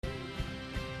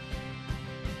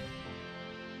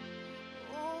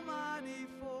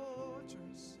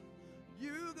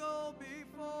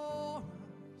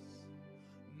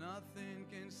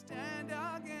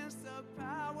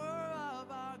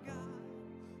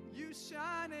You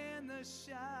shine in the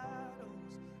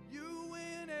shadows. You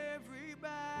win every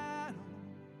battle.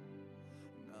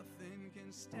 Nothing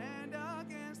can stand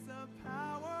against the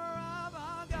power of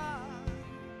our God.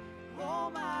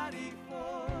 Almighty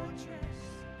fortress,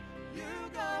 you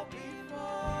go before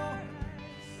us.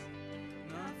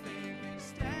 Nothing can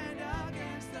stand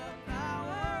against the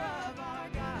power of our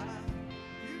God.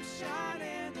 You shine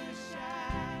in the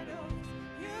shadows.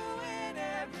 You win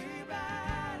every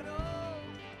battle.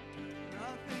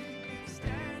 Nothing can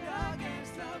stand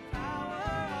against the power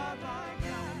of our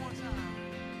God. One more time.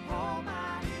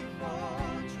 Almighty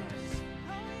fortress,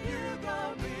 you go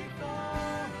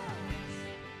before us.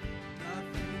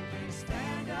 Nothing can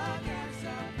stand against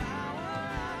the power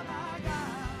of our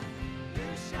God. You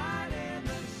shine in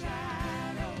the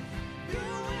shadows. You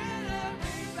win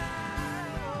every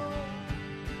battle.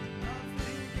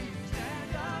 Nothing can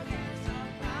stand against the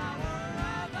power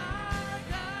of our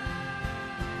God.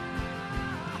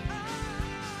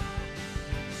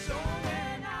 So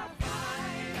when I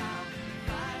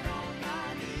fight on my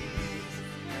knees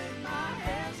with my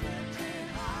hands lifted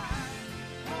high.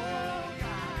 Oh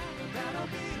God, the battle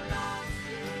belongs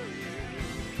to you.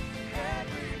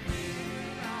 Every fear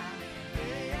I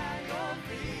lay at your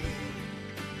feet.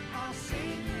 I'll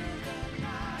sing through the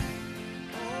night.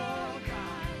 Oh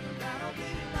God, the battle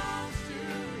belongs to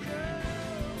you.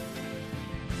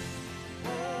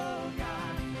 Oh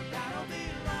God, the battle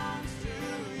belongs to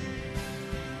you.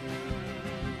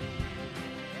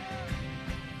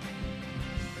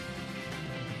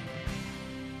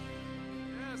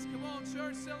 Yes, come on,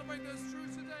 church, celebrate those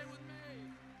truths today with me.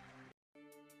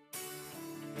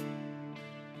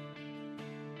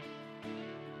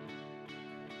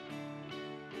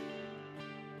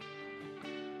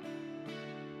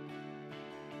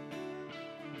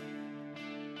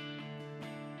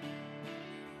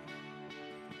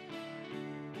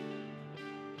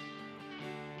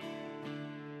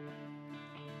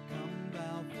 Come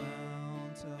thou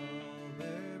fount of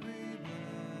every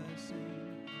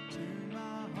blessing, tune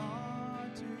my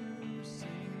heart to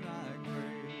sing thy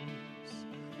grace.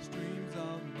 Streams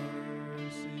of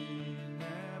mercy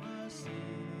never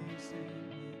ceasing,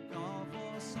 call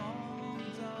for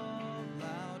songs of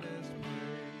loudest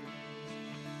praise.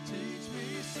 Teach me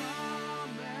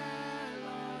some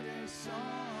melodious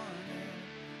sonnet,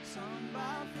 sung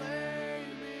by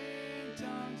flaming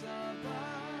tongues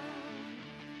above.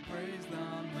 Praise the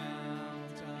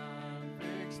mountain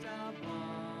fixed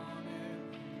upon it,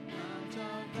 mount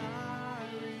of thy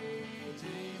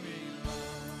redeeming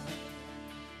love.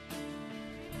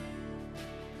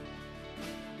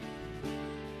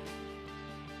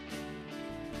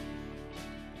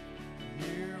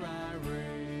 Here I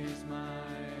raise my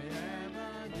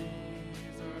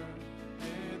Ebenezer,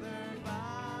 hither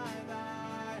by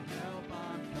thy help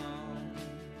I'm come,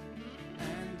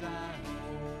 and I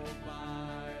hope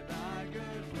by thy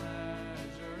good pleasure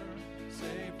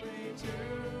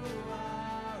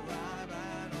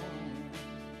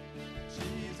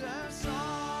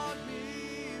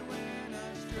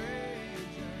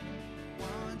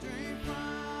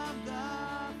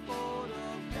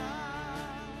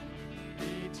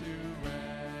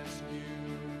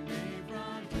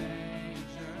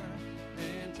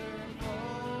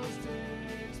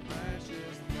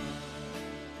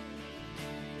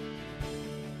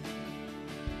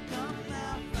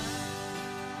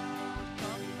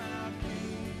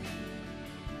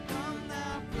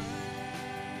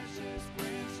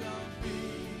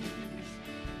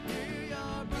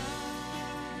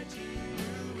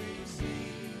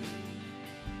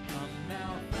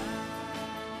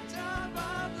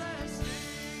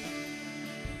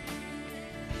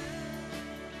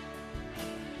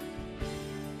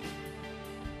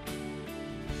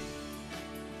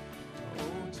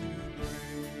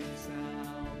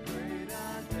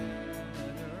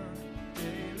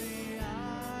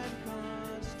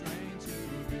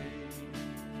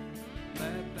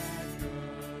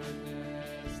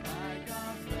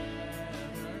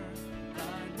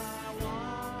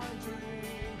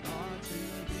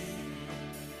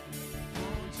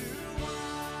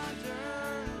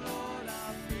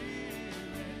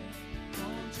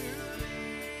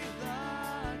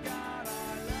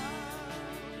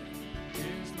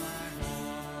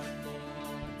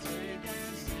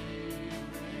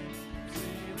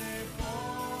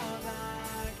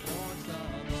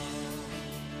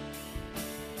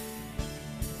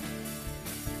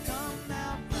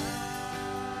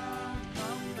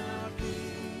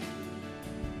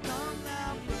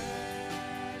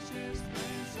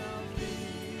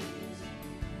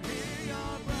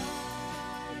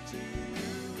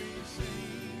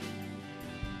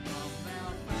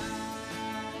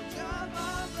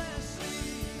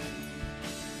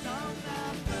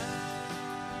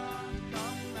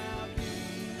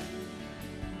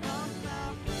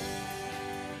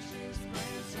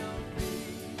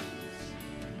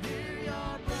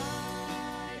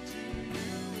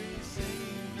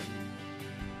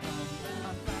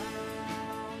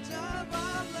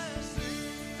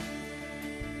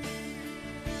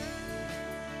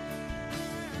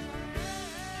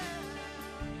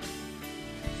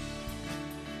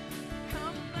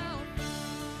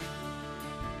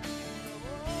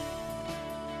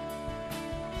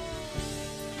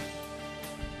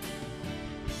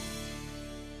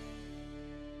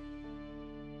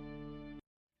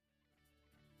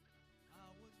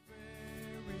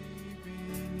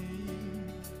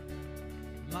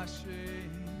my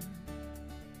shame.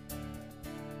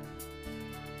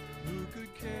 Who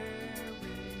could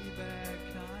carry that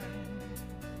kind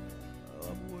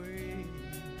of weight?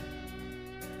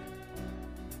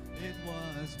 It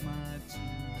was my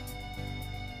turn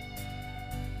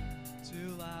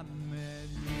till I met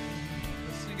you.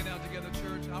 Let's sing it out together,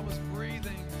 church. I was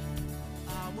breathing,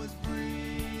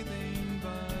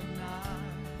 but not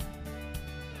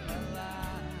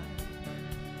alive.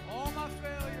 All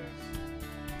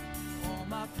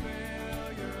my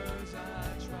failures I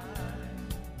tried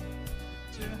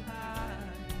to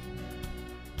hide.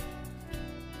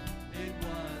 It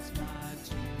was my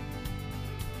turn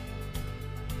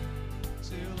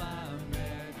till I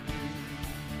met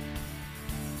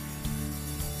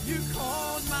you. You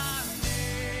called my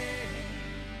name.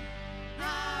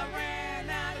 I ran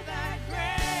out of that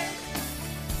grave,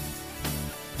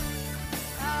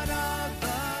 out of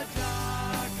the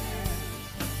darkness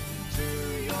to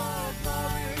your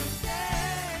glorious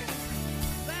day.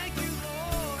 Thank you,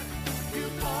 Lord. You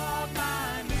called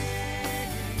my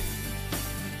name.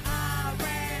 I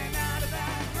ran out of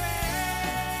that grave,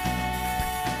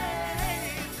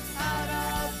 out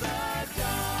of the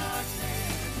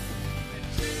darkness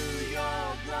to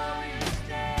your glorious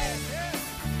day.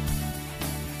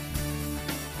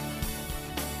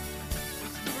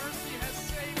 His mercy has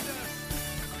saved us.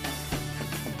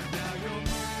 Now your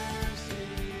mercy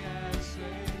has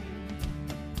saved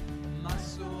my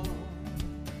soul.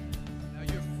 Now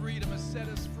your freedom has set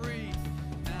us free.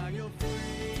 Now your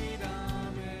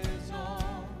freedom is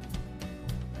all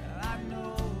that I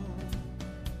know.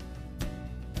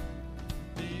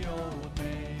 The old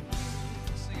me.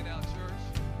 Sing it out, church.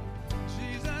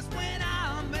 Jesus, when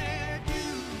I met you,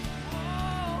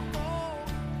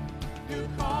 you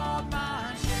called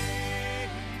my name.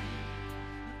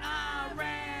 I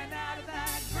ran out of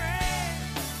that grave,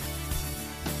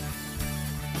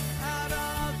 out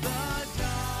of the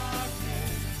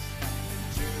darkness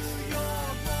to your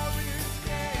glorious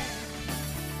day.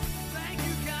 Thank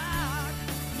you, God.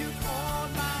 You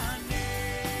called my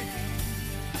name.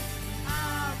 I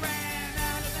ran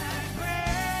out of that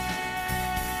grave,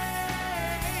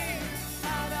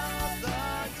 out of the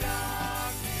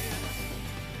darkness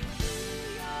to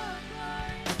your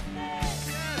glorious day.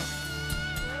 Yes.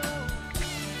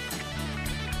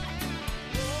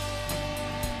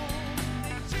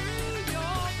 To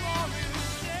your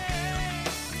glorious day.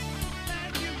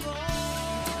 Thank you, Lord.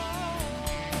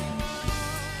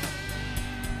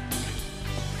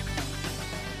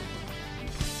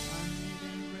 I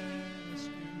needed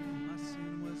rescue, my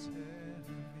sin was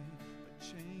heavy, but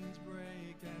chains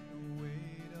break at the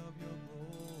weight of your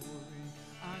glory.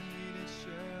 I needed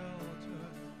shelter,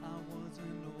 I was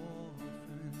an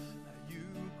orphan, now you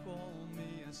call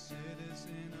me a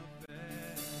citizen of heaven.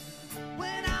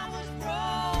 When I was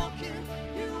broken,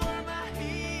 you were my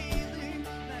healing,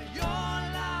 now your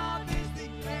love is the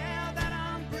air that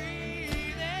I'm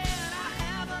breathing. I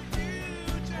have a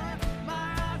future, my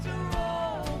eyes are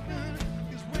open,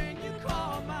 'cause when you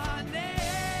call my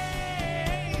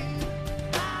name,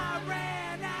 I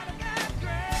ran out of that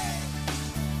grave,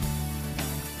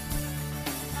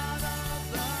 out of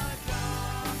the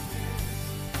darkness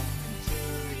to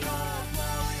your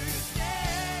glorious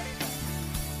day.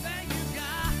 Thank you,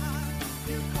 God.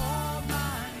 You called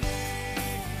my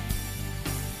name.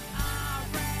 I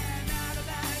ran out of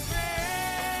that grave,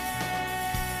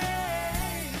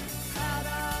 out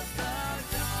of the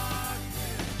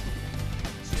darkness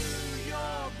to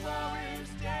your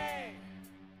glorious day.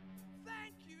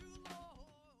 Thank you, Lord.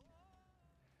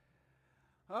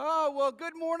 Oh, well,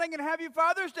 good morning and happy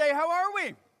Father's Day. How are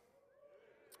we?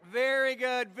 Very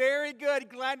good, very good.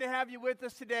 Glad to have you with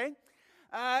us today.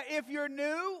 If you're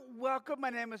new, welcome. My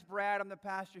name is Brad. I'm the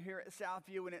pastor here at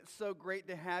Southview, and it's so great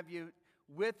to have you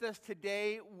with us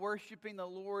today, worshiping the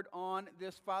Lord on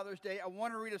this Father's Day. I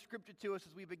want to read a scripture to us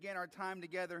as we begin our time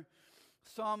together.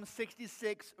 Psalm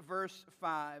 66, verse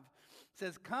 5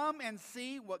 says, "Come and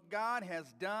see what God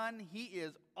has done. He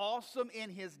is awesome in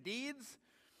his deeds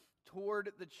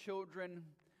toward the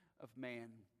children of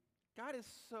man." God is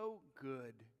so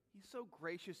good. He's so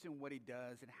gracious in what he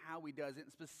does and how he does it.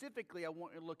 And specifically, I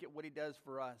want you to look at what he does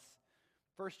for us.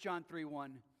 1 John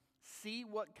 3:1, "See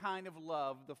what kind of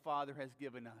love the Father has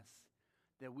given us,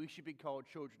 that we should be called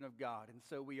children of God." And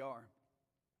so we are.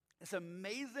 It's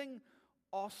amazing,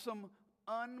 awesome,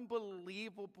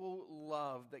 unbelievable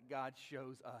love that God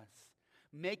shows us,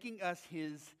 making us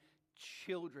his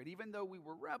children. Even though we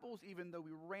were rebels, even though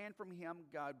we ran from him,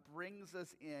 God brings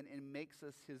us in and makes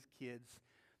us his kids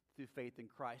through faith in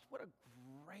Christ. What a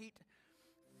great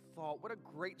thought, what a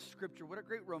great scripture, what a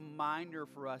great reminder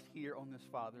for us here on this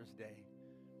Father's Day.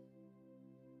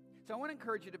 So I want to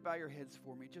encourage you to bow your heads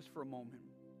for me just for a moment.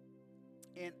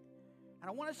 And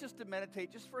I want us just to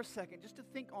meditate just for a second, just to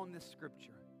think on this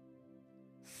scripture.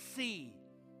 See,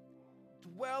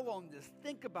 dwell on this,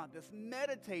 think about this,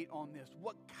 meditate on this.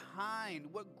 What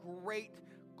great,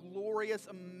 glorious,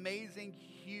 amazing,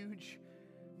 huge,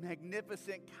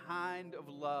 magnificent kind of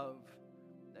love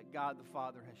that God the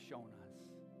Father has shown us.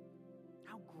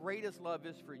 How great His love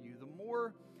is for you. The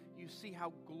more you see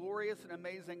how glorious and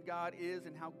amazing God is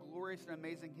and how glorious and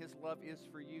amazing His love is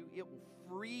for you, it will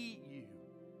free you.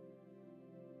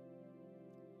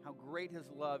 How great His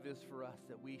love is for us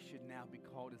that we should now be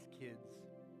called His kids.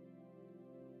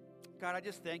 God, I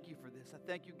just thank you for this. I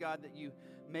thank you, God, that you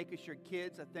make us your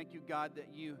kids. I thank you, God, that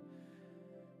you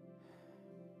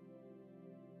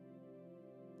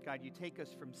take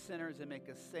us from sinners and make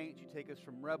us saints. You take us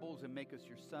from rebels and make us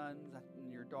your sons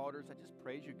and your daughters. I just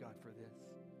praise you, God, for this.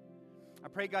 I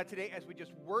pray, God, today as we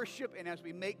just worship and as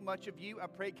we make much of you, I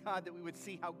pray, God, that we would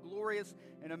see how glorious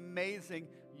and amazing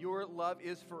your love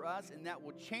is for us, and that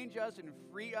will change us and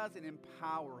free us and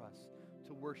empower us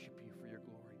to worship you for your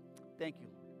glory. Thank you,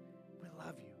 Lord. We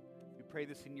love you. We pray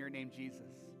this in your name, Jesus.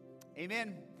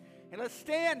 Amen. And let's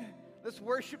stand. Let's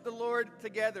worship the Lord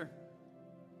together.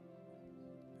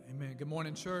 Amen. Good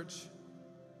morning, church.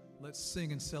 Let's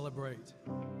sing and celebrate.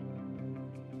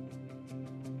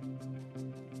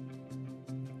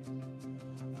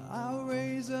 I'll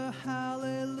raise a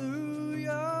hallelujah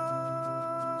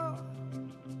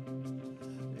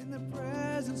in the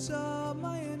presence of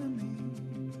my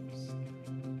enemies.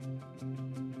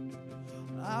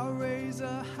 I'll raise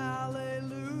a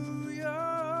hallelujah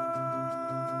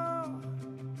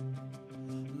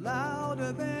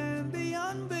louder than the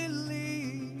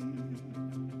unbelief.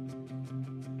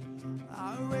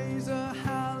 I'll raise a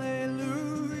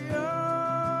hallelujah.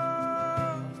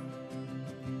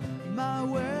 My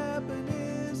weapon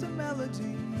is a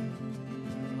melody.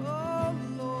 Oh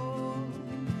Lord,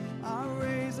 I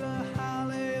raise a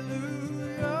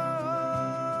hallelujah.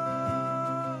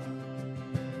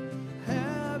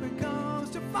 Heaven comes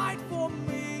to fight for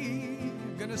me.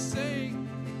 I'm gonna sing.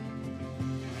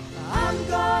 I'm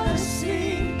gonna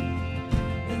sing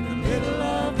in the middle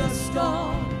of the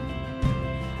storm.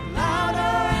 Louder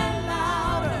and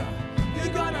louder,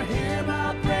 you're gonna hear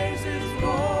my praises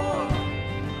roar.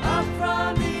 Up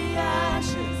from the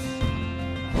ashes,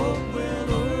 hope will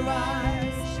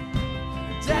arise.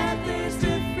 Death is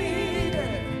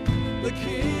defeated, the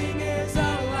King is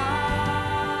alive.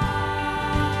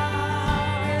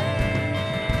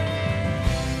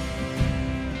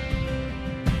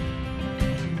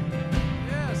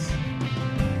 Yes.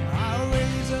 I'll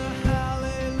raise a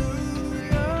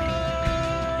hallelujah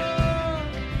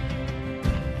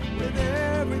with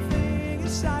everything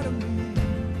inside of me.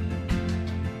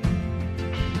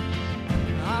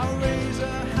 I'll raise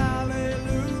a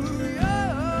hallelujah.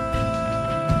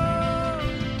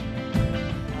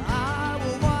 I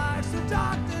will watch the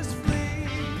darkness flee.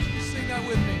 Sing that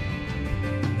with me.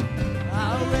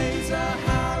 I'll raise a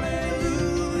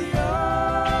hallelujah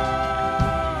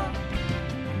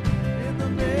in the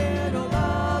middle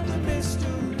of the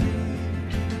mystery.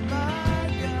 My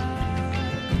God,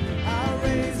 I'll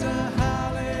raise a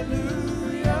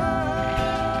hallelujah.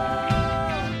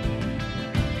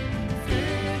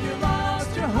 Fear you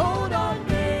lost your hold on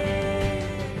me.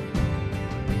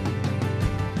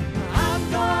 I'm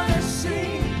gonna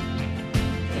sing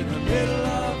in the middle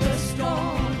of the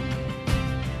storm.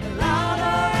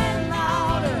 Louder and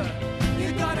louder,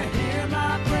 you're gonna hear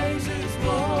my praises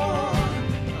roar.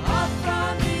 Up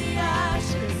from the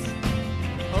ashes,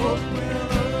 hope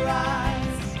will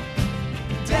arise.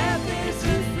 Death is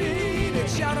defeated,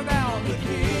 shout it out, the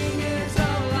King is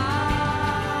alive.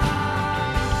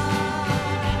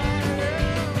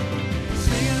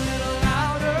 Sing a little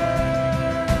louder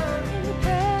in the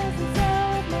presence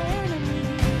of my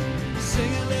enemies.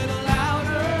 Sing a little louder.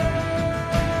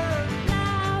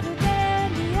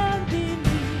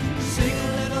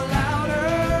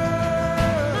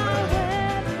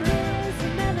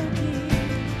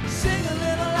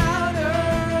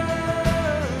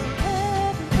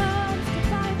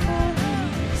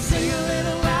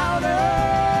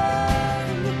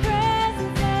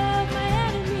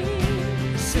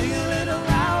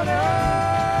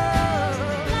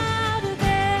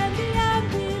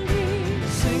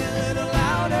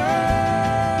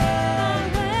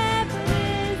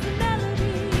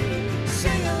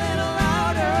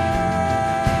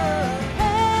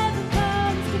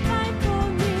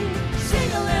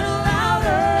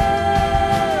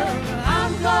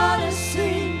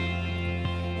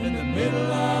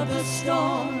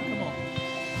 storm. Come on.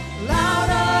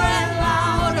 Louder and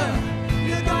louder,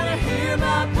 you're gonna hear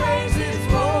my praises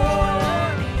roar.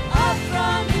 Up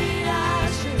from the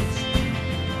ashes,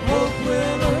 hope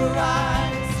will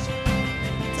arise.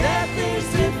 Death is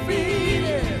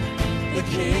defeated, the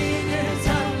King is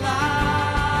alive.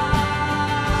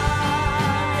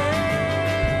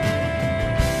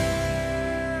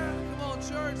 Come on,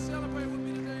 church, celebrate with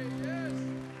me today. Yes.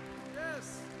 Yes.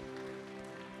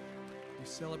 We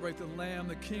celebrate the Lamb,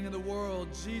 the King of the world,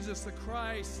 Jesus the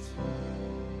Christ.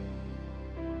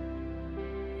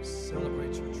 We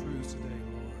celebrate your truths today,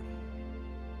 Lord.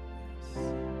 Yes.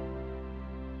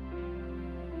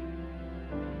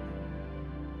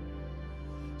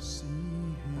 See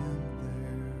him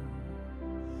there,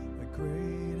 the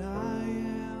great I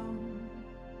am,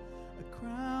 a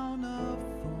crown of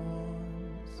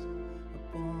thorns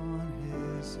upon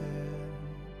his head,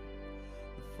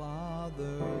 the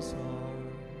Father's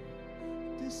heart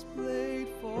displayed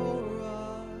for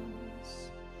us.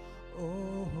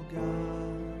 Oh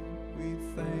God, we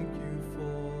thank you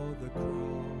for the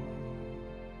cross.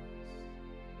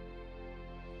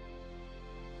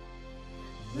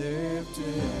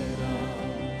 Lifted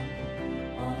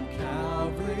up on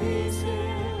Calvary's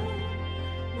hill,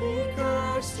 we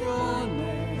cursed your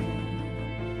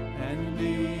name, and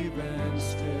even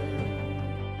still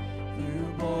you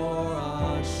bore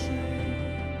our shame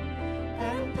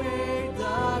and paid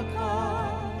the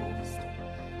cost.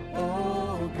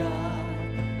 Oh God,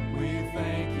 we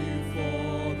thank you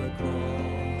for the cross.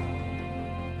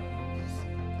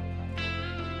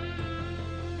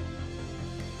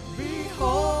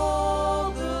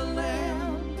 Behold the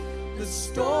Lamb, the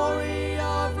story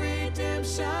of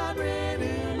redemption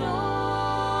written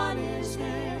on his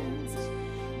hands.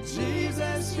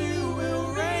 Jesus, you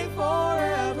will reign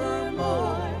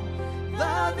forevermore.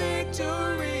 The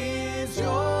victory is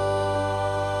yours.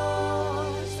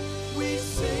 We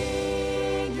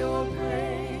sing your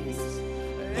praise,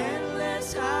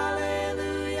 endless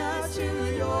hallelujah to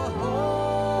your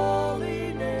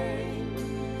holy name.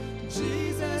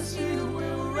 Jesus, you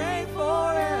will reign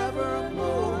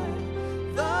forevermore.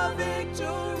 The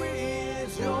victory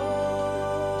is yours.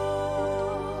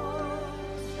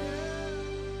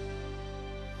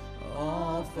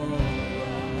 Offer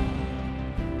up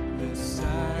this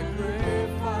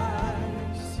sacrifice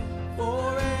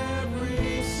for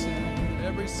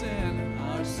every sin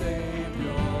our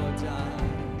Savior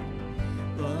died.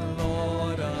 The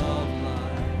Lord of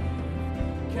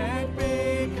life can't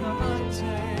be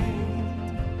contained.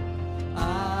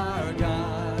 Our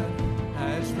God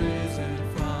has risen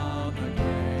from the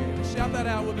grave. Shout that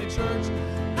out with me, church.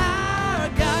 Our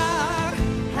God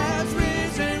has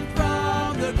risen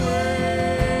from the grave.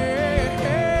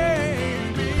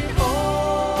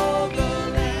 Behold the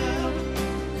Lamb,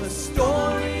 the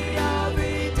story of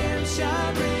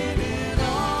redemption written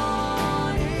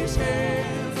on his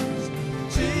hands.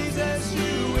 Jesus,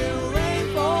 you will reign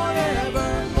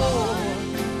forevermore.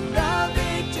 The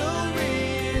victory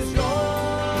is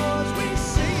yours.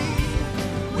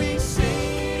 We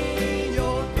sing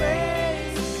your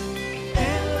praise,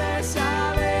 endless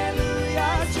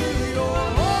hallelujah to your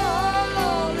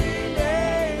holy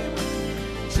name.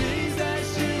 Jesus,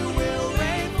 you will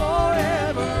reign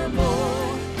forevermore.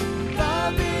 The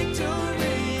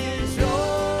victory is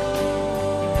yours.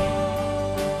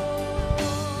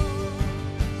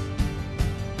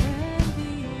 When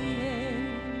the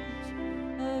age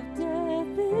of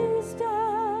death is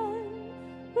done,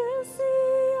 we'll see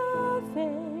your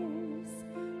face,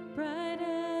 bright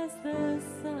as the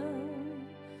sun.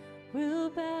 We'll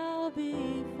bow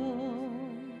before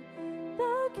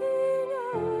the King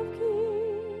of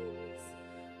Kings.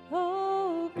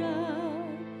 Oh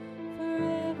God,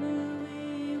 forever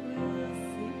we will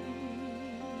sing.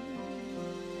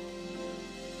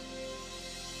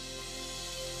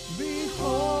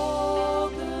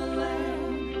 Behold the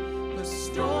Lamb, the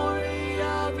story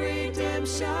of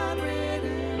redemption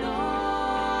written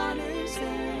on his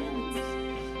hands.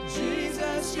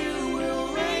 Jesus, you will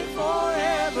reign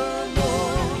forevermore.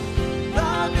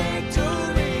 The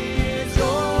victory is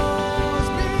yours.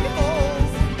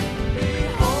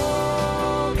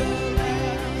 Behold the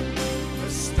Lamb, the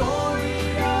story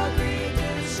of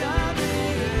redemption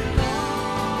written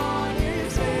on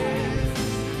his hands.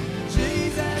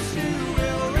 Jesus, you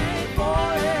will reign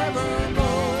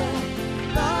forevermore.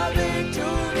 The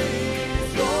victory is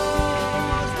yours.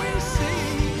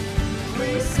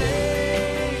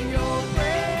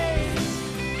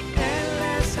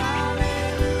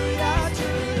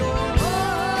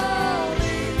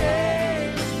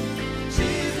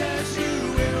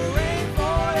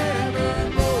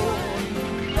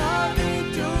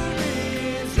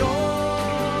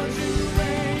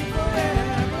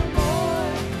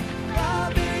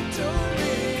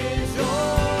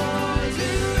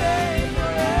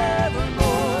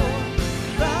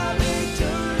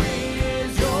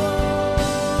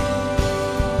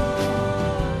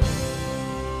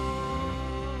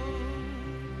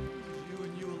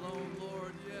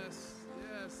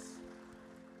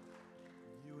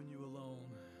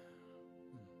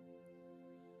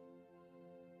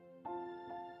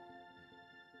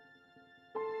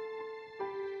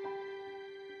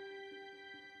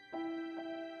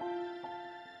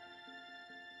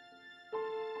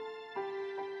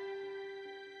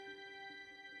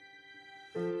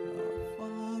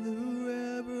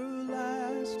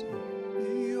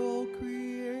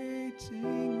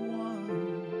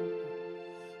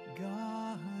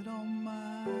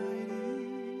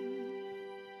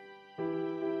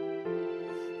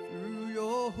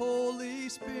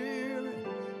 Spirit,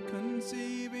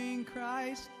 conceiving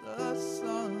Christ the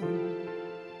Son,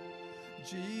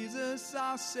 Jesus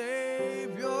our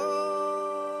Savior.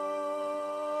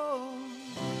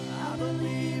 I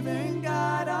believe in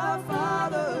God our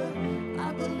Father,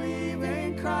 I believe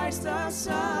in Christ our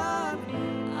Son,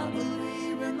 I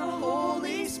believe in the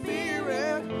Holy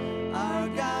Spirit, our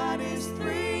God is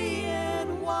three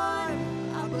in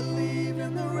one. I believe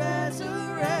in the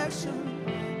resurrection,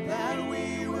 that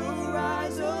we will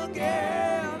rise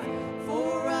again,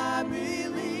 for I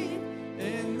believe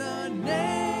in the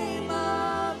name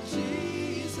of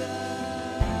Jesus. I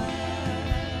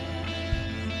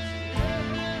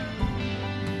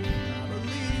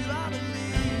believe.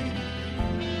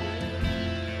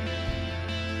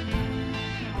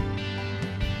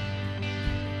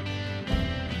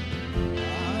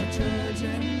 Our church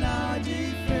and our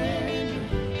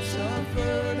defender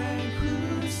suffered and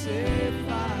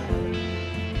crucified.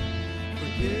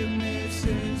 Forgiveness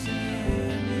is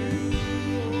in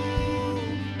you.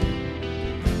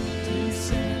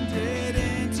 Descended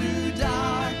into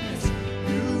darkness,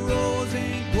 you rose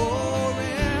in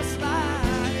glorious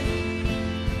light,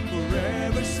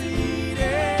 forever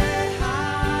seated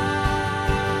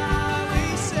high.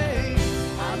 We say,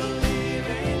 I believe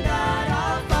in God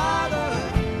our Father,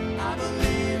 I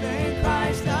believe in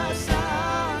Christ our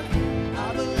Son,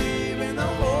 I believe in the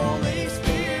Holy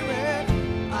Spirit,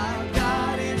 our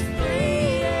God is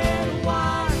three in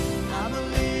one. I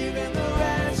believe in the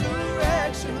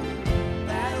resurrection,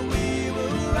 that we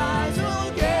will rise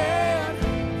again,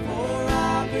 for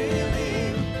I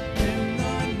believe in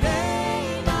the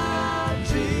name of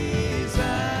Jesus.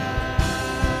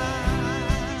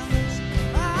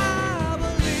 I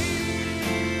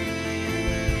believe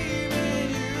in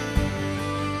you.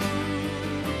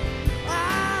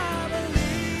 I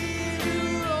believe you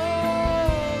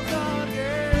rose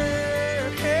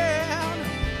again.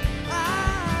 I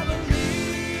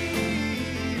believe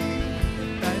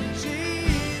that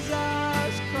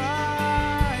Jesus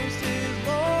Christ is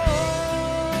Lord.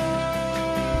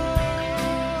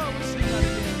 We'll sing that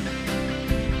again.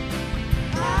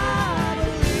 I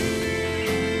believe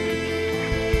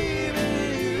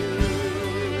in you.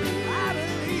 I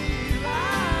believe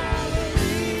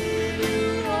you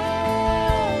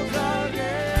rose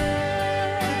again.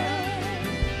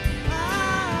 I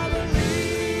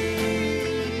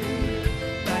believe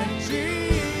that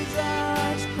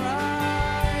Jesus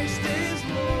Christ is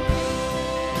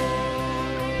Lord.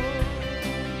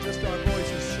 Just our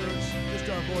voices, church. Just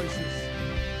our voices.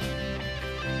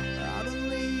 I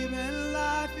believe in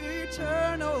life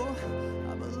eternal.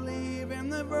 I believe in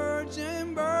the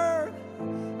virgin birth.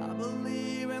 I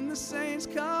believe in the saints'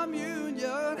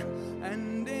 communion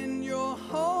and in your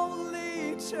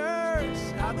holy church.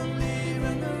 I believe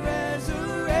in the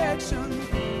resurrection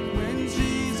when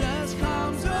Jesus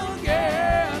comes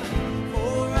again.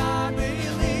 For I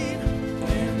believe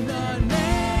in the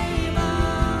name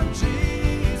of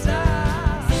Jesus.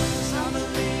 I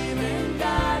believe in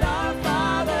God our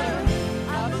Father,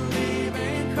 I believe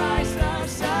in Christ our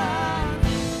Son,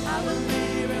 I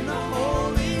believe in the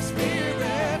Holy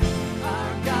Spirit,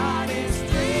 our God is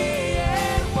three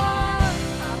in one.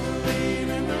 I believe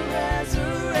in the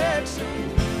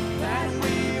resurrection, that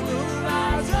we will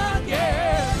rise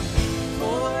again,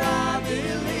 for I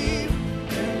believe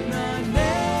in the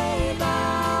name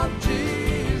of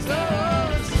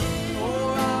Jesus.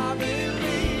 For I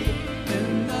believe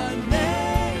in the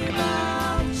name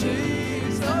of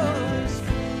Jesus.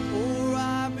 For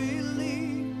I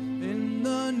believe in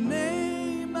the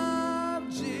name of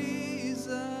Jesus.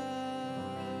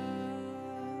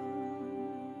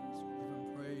 Give him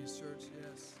praise, church.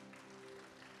 Yes.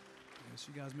 Yes,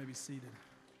 you guys may be seated.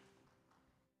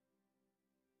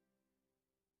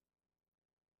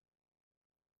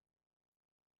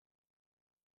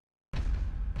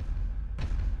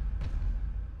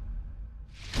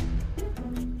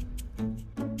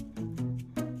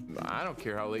 I don't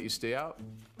care how late you stay out.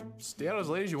 Stay out as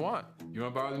late as you want. You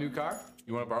want to borrow the new car?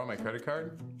 You want to borrow my credit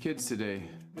card? Kids today,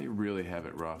 they really have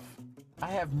it rough. I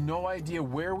have no idea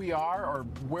where we are or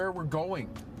where we're going.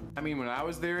 I mean, when I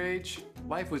was their age,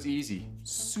 life was easy.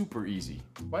 Super easy.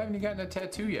 Why haven't you gotten a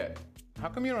tattoo yet? How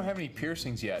come you don't have any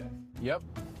piercings yet? Yep,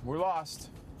 we're lost.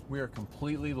 We are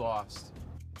completely lost.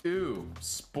 Ew,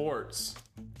 sports.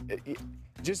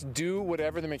 Just do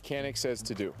whatever the mechanic says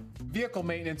to do. Vehicle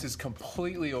maintenance is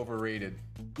completely overrated.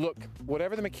 Look,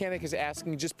 whatever the mechanic is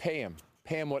asking, just pay him.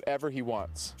 Pay him whatever he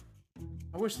wants.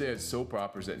 I wish they had soap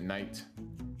operas at night.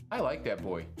 I like that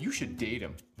boy. You should date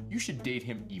him. You should date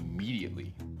him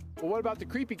immediately. Well, what about the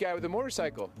creepy guy with the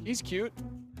motorcycle? He's cute.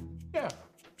 Yeah,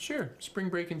 Sure, spring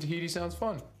break in Tahiti sounds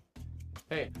fun.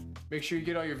 Hey, make sure you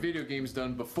get all your video games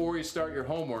done before you start your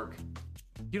homework.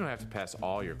 You don't have to pass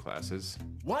all your classes.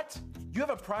 What? You have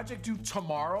a project due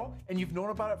tomorrow and you've known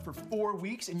about it for 4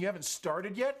 weeks and you haven't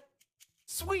started yet?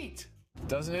 Sweet!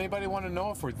 Doesn't anybody want to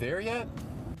know if we're there yet?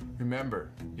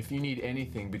 Remember, if you need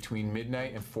anything between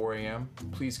midnight and 4 a.m.,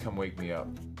 please come wake me up.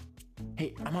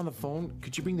 Hey, I'm on the phone.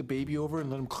 Could you bring the baby over and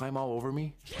let him climb all over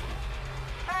me?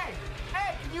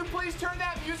 Hey, can you please turn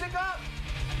that music up?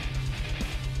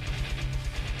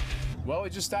 Well, we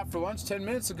just stopped for lunch 10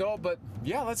 minutes ago, but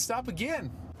yeah, let's stop again.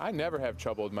 I never have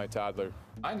trouble with my toddler.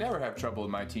 I never have trouble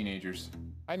with my teenagers.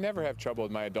 I never have trouble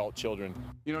with my adult children.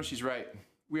 You know, she's right.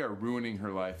 We are ruining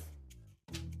her life.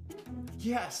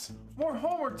 Yes, more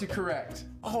homework to correct.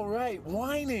 All right,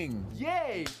 whining.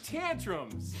 Yay,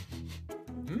 tantrums.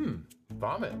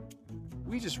 Vomit.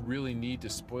 We just really need to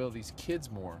spoil these kids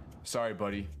more. Sorry,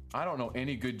 buddy. I don't know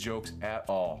any good jokes at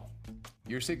all.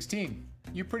 You're 16.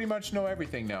 You pretty much know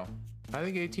everything now. I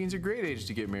think 18's a great age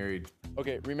to get married.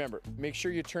 Okay, remember, make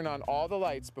sure you turn on all the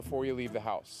lights before you leave the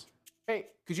house. Hey,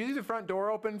 could you leave the front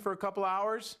door open for a couple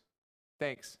hours?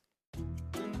 Thanks.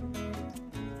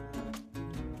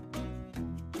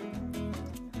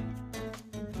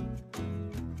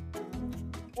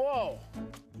 Whoa,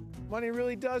 money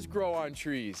really does grow on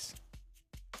trees.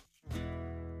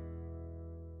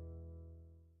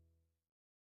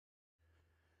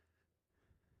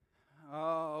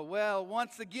 Oh, well,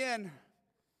 once again,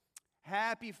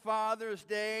 happy Father's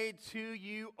Day to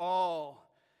you all.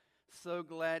 So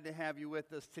glad to have you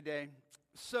with us today.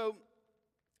 So,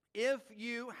 if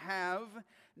you have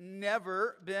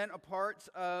never been a part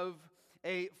of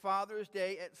a Father's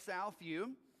Day at Southview,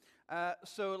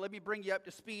 so let me bring you up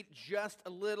to speed just a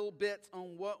little bit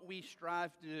on what we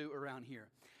strive to do around here.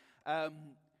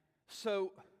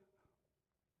 So,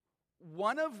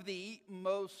 one of the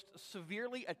most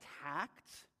severely attacked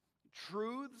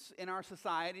truths in our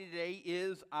society today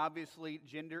is obviously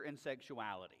gender and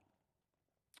sexuality,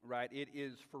 right? It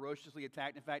is ferociously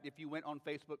attacked. In fact, if you went on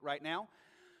Facebook right now,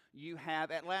 you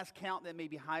have, at last count, that may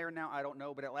be higher now, I don't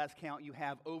know, but at last count, you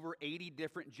have over 80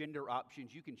 different gender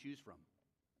options you can choose from.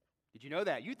 Did you know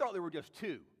that? You thought there were just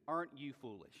 2. Aren't you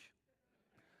foolish?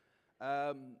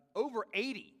 Over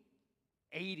 80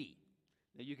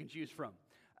 that you can choose from.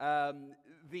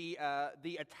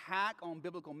 The attack on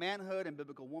biblical manhood and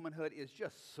biblical womanhood is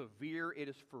just severe. It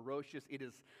is ferocious. It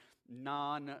is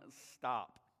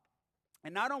non-stop.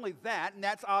 And not only that, and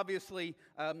that's obviously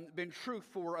been true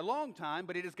for a long time,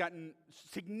 but it has gotten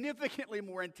significantly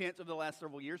more intense over the last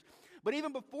several years. But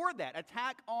even before that,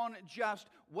 attack on just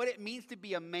what it means to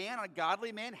be a man, a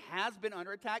godly man, has been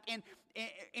under attack. And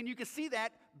you can see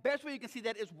that, best way you can see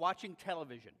that is watching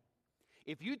television.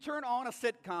 If you turn on a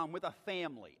sitcom with a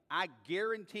family, I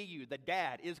guarantee you the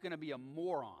dad is going to be a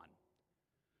moron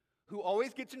who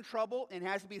always gets in trouble and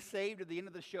has to be saved at the end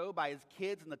of the show by his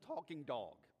kids and the talking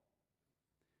dog.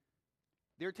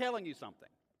 They're telling you something.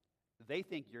 They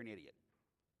think you're an idiot.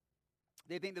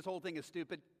 They think this whole thing is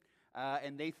stupid,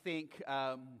 and they think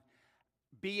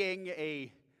being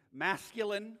a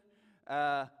masculine,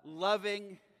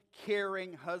 loving,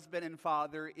 caring husband and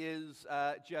father is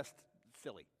just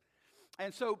silly.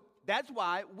 And so that's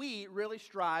why we really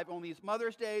strive on these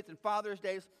Mother's Days and Father's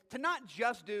Days to not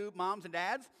just do moms and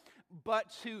dads,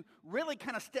 but to really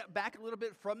kind of step back a little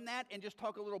bit from that and just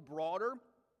talk a little broader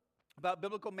about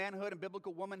biblical manhood and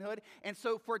biblical womanhood. And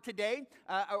so for today,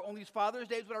 on these Father's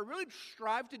Days, what I really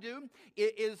strive to do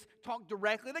is talk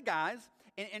directly to guys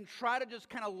and try to just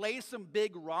kind of lay some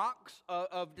big rocks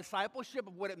of discipleship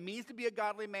of what it means to be a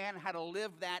godly man and how to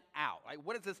live that out. Like,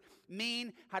 what does this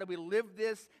mean? How do we live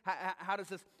this? How does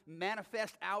this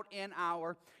manifest out in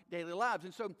our daily lives?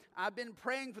 And so I've been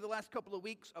praying for the last couple of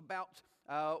weeks about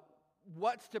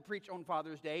what to preach on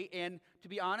Father's Day. And to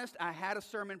be honest, I had a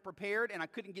sermon prepared and I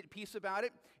couldn't get peace about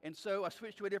it. And so I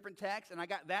switched to a different text and I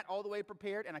got that all the way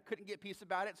prepared and I couldn't get peace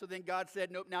about it. So then God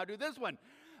said, nope, now do this one.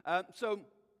 So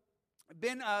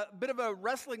been a bit of a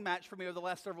wrestling match for me over the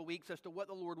last several weeks as to what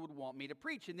the Lord would want me to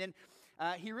preach. And then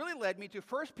he really led me to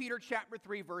 1 Peter chapter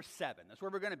 3, verse 7. That's where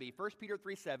we're going to be, 1 Peter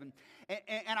 3, 7.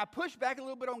 And I pushed back a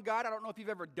little bit on God. I don't know if you've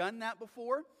ever done that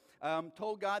before.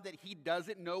 Told God that he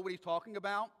doesn't know what he's talking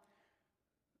about.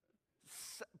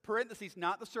 Parentheses,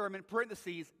 not the sermon,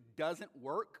 parentheses, doesn't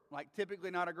work. Like, typically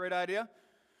not a great idea.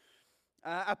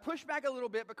 I pushed back a little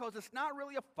bit because it's not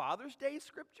really a Father's Day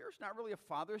scripture. It's not really a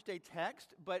Father's Day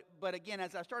text. But again,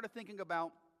 as I started thinking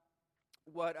about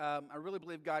what I really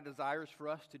believe God desires for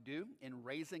us to do in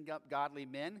raising up godly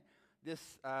men,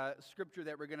 this scripture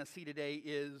that we're going to see today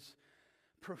is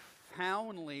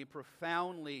profoundly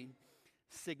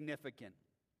significant.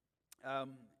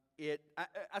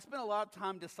 I spent a lot of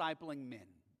time discipling men.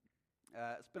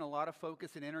 Spent a lot of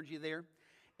focus and energy there.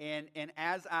 And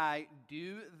as I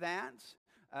do that,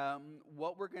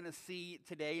 what we're going to see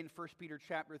today in 1 Peter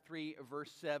chapter 3,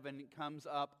 verse 7 comes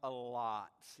up a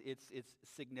lot. It's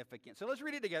significant. So let's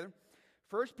read it together.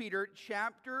 1 Peter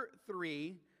chapter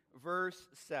 3, verse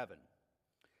 7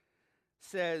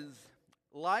 says,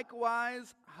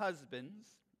 "Likewise, husbands,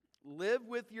 live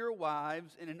with your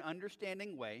wives in an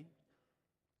understanding way,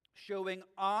 showing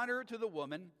honor to the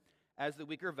woman as the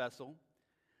weaker vessel,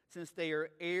 since they are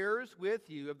heirs with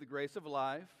you of the grace of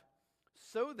life,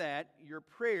 so that your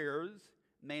prayers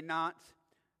may not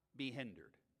be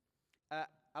hindered."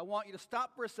 I want you to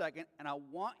stop for a second, and I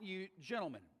want you,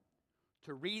 gentlemen,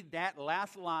 to read that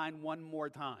last line one more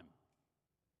time.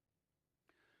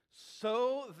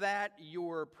 So that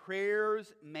your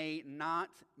prayers may not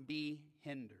be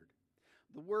hindered.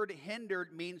 The word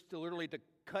hindered means to literally to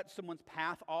cut someone's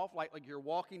path off, like you're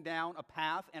walking down a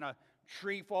path and a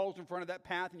tree falls in front of that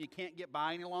path and you can't get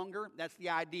by any longer. That's the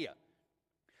idea.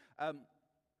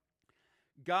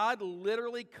 God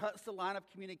literally cuts the line of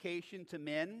communication to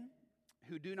men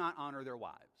who do not honor their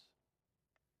wives.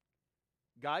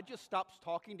 God just stops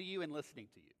talking to you and listening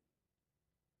to you.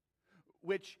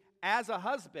 Which, as a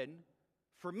husband,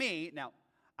 for me, now,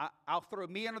 I'll throw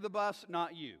me under the bus,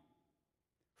 not you.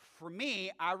 For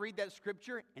me, I read that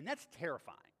scripture, and that's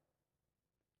terrifying.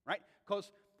 Right?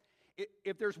 Because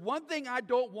if there's one thing I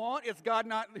don't want, it's God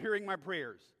not hearing my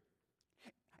prayers.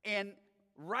 And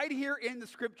right here in the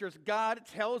scriptures, God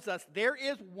tells us there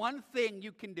is one thing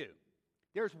you can do.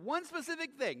 There's one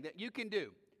specific thing that you can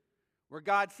do where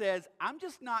God says, I'm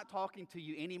just not talking to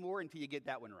you anymore until you get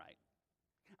that one right.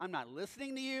 I'm not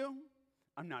listening to you.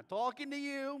 I'm not talking to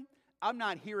you. I'm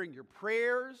not hearing your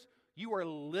prayers. You are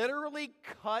literally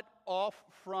cut off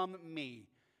from me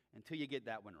until you get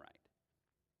that one right.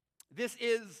 This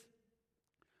is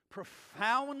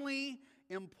profoundly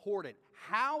important.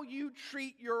 How you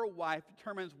treat your wife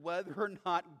determines whether or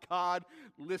not God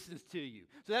listens to you.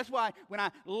 So that's why when I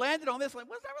landed on this, well,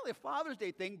 it's not really a Father's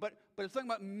Day thing, but it's talking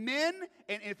about men,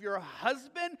 and if you're a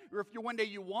husband, or if you're one day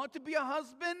you want to be a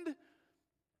husband,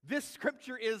 this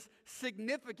scripture is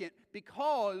significant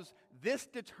because this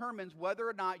determines whether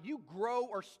or not you grow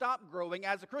or stop growing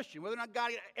as a Christian, whether or not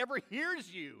God ever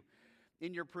hears you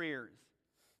in your prayers.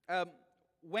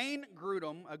 Wayne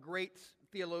Grudem, a great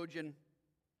theologian,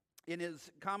 in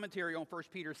his commentary on 1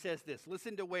 Peter says this.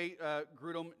 Listen to the way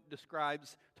Grudem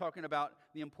describes talking about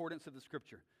the importance of the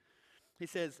scripture. He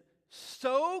says,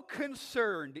 "So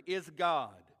concerned is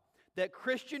God that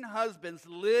Christian husbands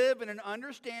live in an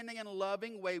understanding and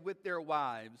loving way with their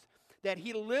wives, that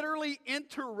he literally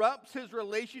interrupts his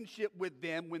relationship with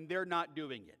them when they're not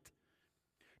doing it.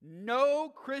 No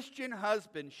Christian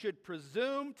husband should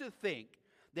presume to think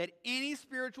that any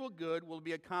spiritual good will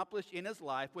be accomplished in his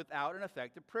life without an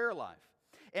effective prayer life.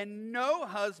 And no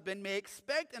husband may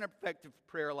expect an effective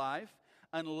prayer life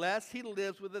unless he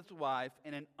lives with his wife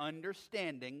in an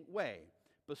understanding way,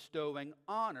 bestowing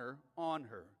honor on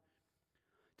her.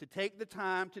 To take the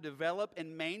time to develop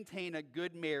and maintain a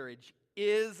good marriage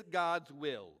is God's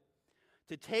will.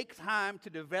 To take time to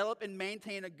develop and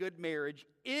maintain a good marriage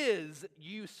is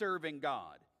you serving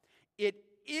God. It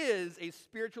is a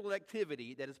spiritual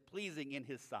activity that is pleasing in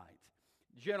His sight.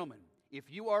 Gentlemen,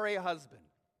 if you are a husband,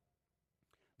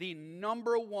 the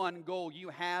number one goal you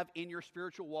have in your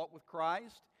spiritual walk with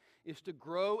Christ is to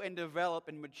grow and develop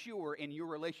and mature in your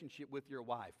relationship with your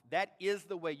wife. That is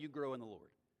the way you grow in the Lord.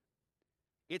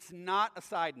 It's not a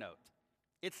side note.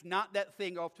 It's not that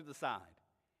thing off to the side.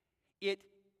 It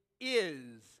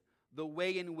is the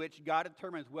way in which God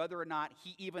determines whether or not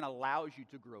He even allows you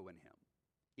to grow in Him.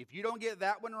 If you don't get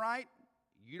that one right,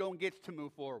 you don't get to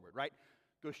move forward, right?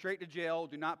 Go straight to jail,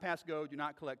 do not pass go, do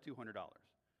not collect $200.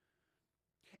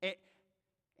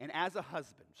 And as a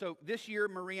husband, so this year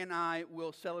Marie and I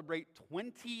will celebrate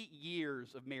 20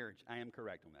 years of marriage. I am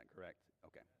correct on that, correct?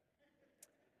 Okay.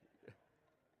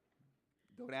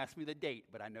 Don't ask me the date,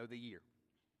 but I know the year.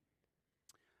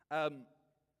 And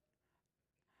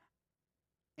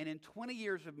in 20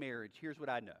 years of marriage, here's what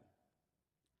I know.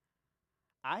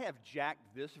 I have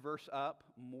jacked this verse up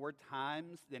more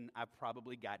times than I've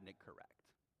probably gotten it correct.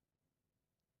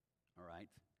 All right?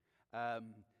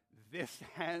 This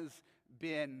has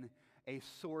been a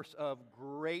source of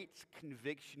great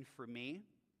conviction for me.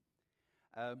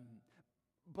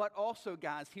 But also,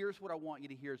 guys, here's what I want you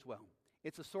to hear as well.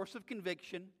 It's a source of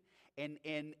conviction, and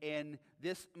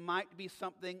this might be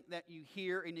something that you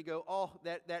hear and you go, oh,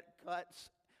 that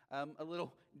cuts a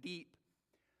little deep.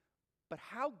 But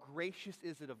how gracious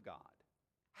is it of God?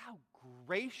 how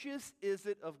gracious is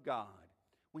it of God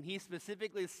when he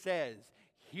specifically says,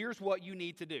 here's what you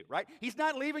need to do, right? He's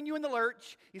not leaving you in the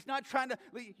lurch. He's not trying to,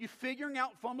 you figuring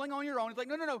out, fumbling on your own. He's like,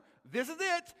 no, this is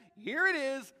it. Here it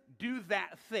is. Do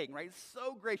that thing, right? It's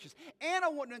so gracious. And I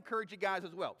want to encourage you guys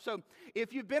as well. So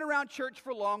if you've been around church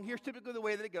for long, here's typically the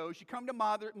way that it goes. You come to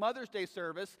Mother's Day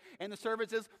service, and the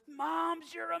service is,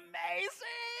 Moms, you're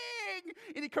amazing.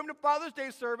 And you come to Father's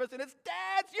Day service, and it's,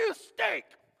 Dads, you stink.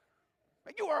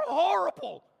 You are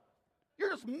horrible. You're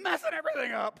just messing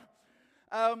everything up.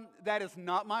 That is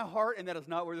not my heart, and that is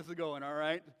not where this is going, all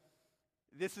right?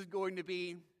 This is going to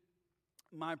be,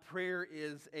 my prayer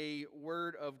is a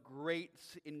word of great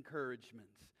encouragement.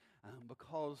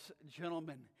 Because,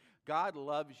 gentlemen, God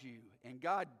loves you, and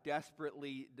God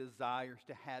desperately desires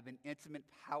to have an intimate,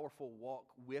 powerful walk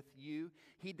with you.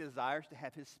 He desires to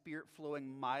have his Spirit flowing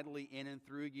mightily in and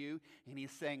through you. And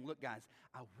he's saying, look, guys,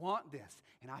 I want this,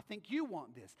 and I think you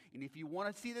want this. And if you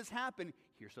want to see this happen,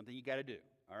 here's something you got to do.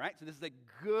 All right? So this is a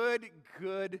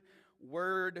good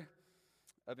word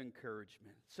of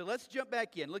encouragement. So let's jump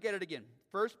back in. Look at it again.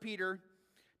 1 Peter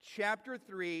chapter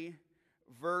 3,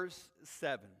 verse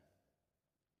 7.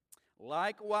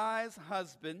 Likewise,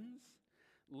 husbands,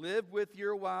 live with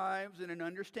your wives in an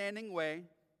understanding way,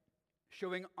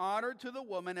 showing honor to the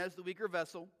woman as the weaker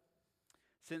vessel,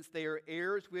 since they are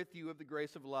heirs with you of the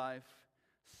grace of life,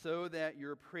 so that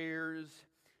your prayers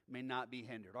may not be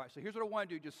hindered. All right, so here's what I want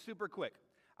to do just super quick.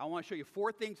 I want to show you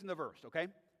 4 things in the verse, okay?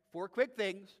 4 quick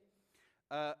things,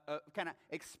 kind of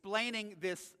explaining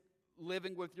this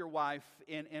living with your wife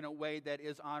in a way that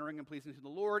is honoring and pleasing to the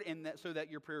Lord, and that so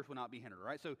that your prayers will not be hindered, all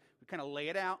right? So we kind of lay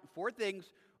it out, 4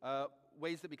 things,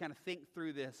 ways that we kind of think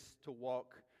through this to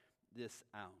walk this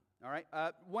out, all right?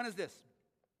 One is this.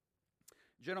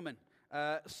 Gentlemen,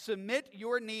 submit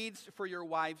your needs for your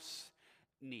wife's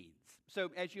needs. So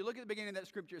as you look at the beginning of that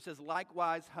scripture, it says,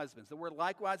 likewise, husbands. The word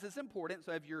likewise is important.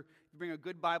 So if you bring a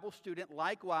good Bible student,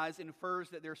 likewise infers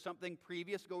that there's something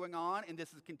previous going on, and this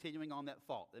is continuing on that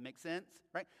thought. That makes sense,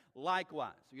 right?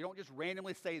 Likewise. So you don't just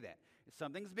randomly say that.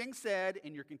 Something's being said,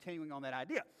 and you're continuing on that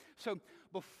idea. So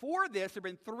before this, there have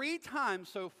been 3 times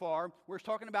so far where it's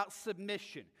talking about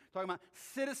submission. Talking about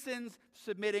citizens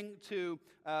submitting to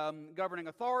governing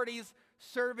authorities,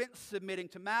 servants submitting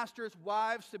to masters,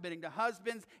 wives submitting to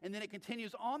husbands, and then it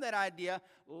continues on that idea,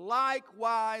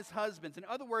 likewise husbands. In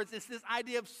other words, it's this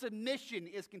idea of submission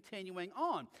is continuing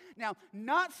on. Now,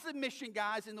 not submission,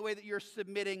 guys, in the way that you're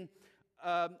submitting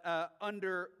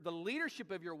under the leadership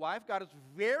of your wife. God is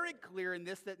very clear in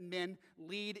this that men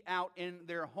lead out in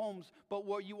their homes. But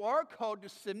what you are called to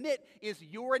submit is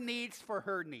your needs for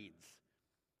her needs.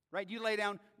 Right? You lay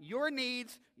down your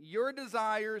needs, your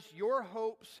desires, your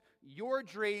hopes, your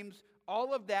dreams,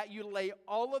 all of that. You lay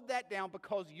all of that down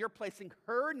because you're placing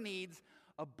her needs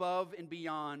above and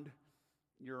beyond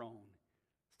your own.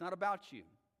 It's not about you.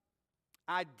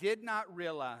 I did not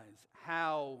realize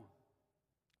how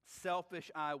selfish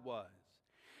I was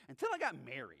until I got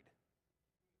married.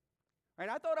 Right?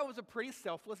 I thought I was a pretty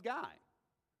selfless guy.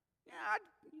 Yeah,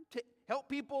 I'd help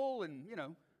people and,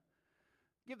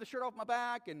 give the shirt off my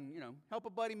back and, help a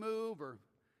buddy move, or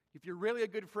if you're really a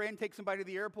good friend, take somebody to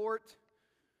the airport.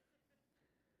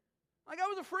 Like I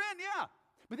was a friend, yeah.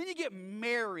 But then you get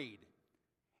married,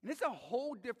 and it's a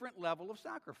whole different level of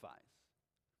sacrifice.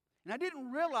 And I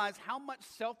didn't realize how much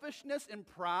selfishness and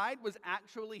pride was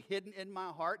actually hidden in my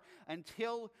heart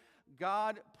until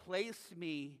God placed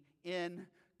me in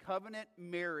covenant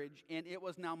marriage, and it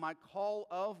was now my call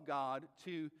of God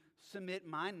to submit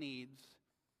my needs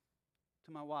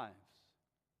to my wife's.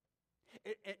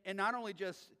 And not only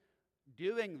just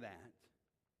doing that,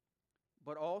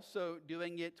 but also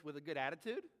doing it with a good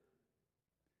attitude,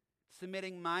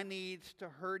 submitting my needs to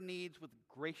her needs with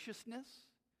graciousness,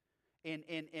 and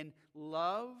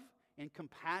love and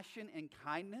compassion and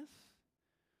kindness.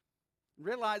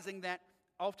 Realizing that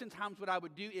oftentimes what I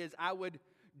would do is I would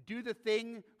do the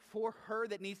thing for her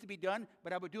that needs to be done,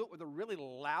 but I would do it with a really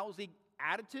lousy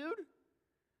attitude.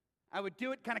 I would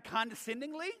do it kind of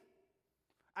condescendingly.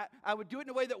 I would do it in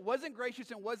a way that wasn't gracious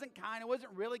and wasn't kind. I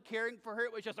wasn't really caring for her.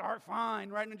 It was just, all right, fine,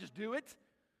 right, and just do it.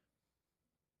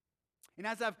 And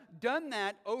as I've done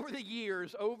that over the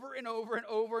years, over and over and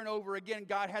over and over again,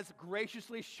 God has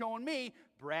graciously shown me,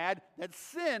 Brad, that's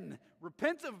sin.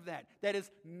 Repent of that. That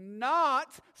is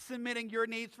not submitting your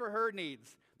needs for her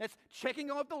needs. That's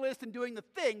checking off the list and doing the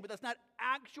thing, but that's not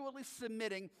actually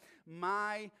submitting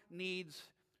my needs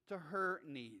to her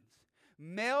needs.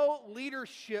 Male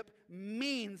leadership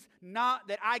means not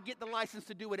that I get the license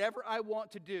to do whatever I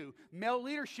want to do. Male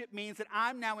leadership means that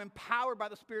I'm now empowered by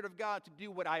the Spirit of God to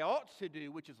do what I ought to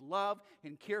do, which is love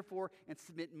and care for and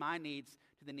submit my needs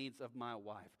to the needs of my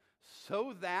wife,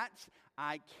 so that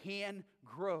I can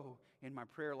grow in my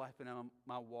prayer life and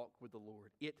my walk with the Lord.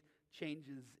 It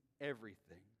changes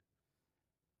everything.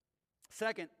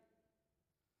 Second,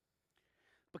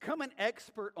 become an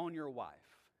expert on your wife.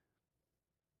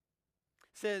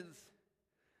 It says,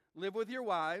 live with your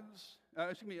wives,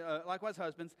 likewise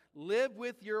husbands, live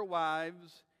with your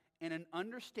wives in an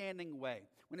understanding way.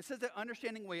 When it says that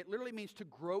understanding way, it literally means to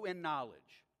grow in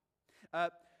knowledge.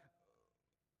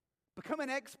 Become an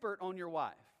expert on your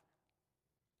wife.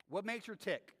 What makes her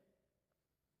tick?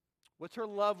 What's her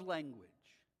love language?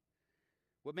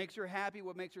 What makes her happy?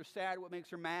 What makes her sad? What makes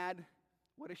her mad?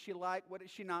 What is she like? What is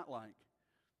she not like?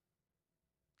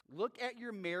 Look at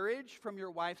your marriage from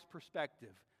your wife's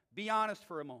perspective. Be honest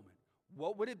for a moment.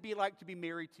 What would it be like to be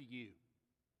married to you?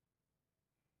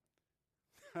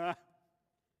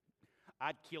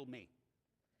 I'd kill me.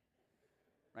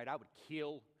 Right? I would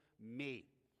kill me.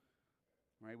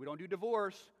 Right? We don't do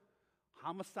divorce.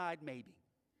 Homicide, maybe.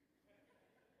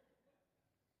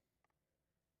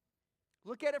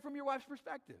 Look at it from your wife's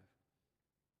perspective.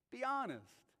 Be honest.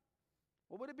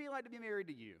 What would it be like to be married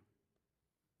to you?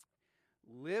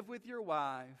 Live with your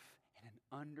wife in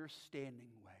an understanding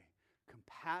way.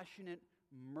 Compassionate,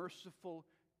 merciful,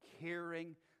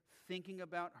 caring, thinking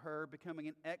about her, becoming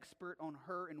an expert on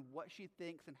her and what she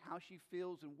thinks and how she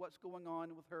feels and what's going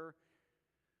on with her.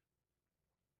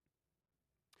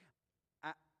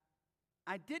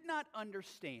 I did not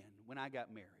understand when I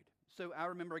got married. So I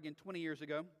remember, again, 20 years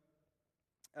ago,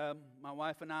 my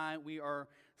wife and I, we are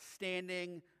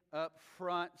standing up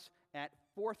front at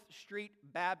 4th Street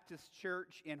Baptist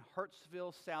Church in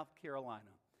Hartsville, South Carolina,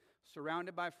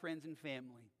 surrounded by friends and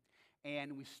family.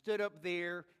 And we stood up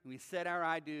there and we said our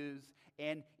I do's.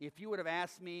 And if you would have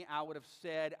asked me, I would have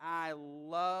said, I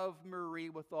love Marie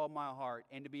with all my heart.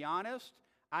 And to be honest,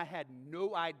 I had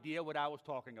no idea what I was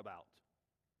talking about.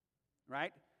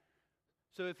 Right?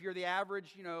 So if you're the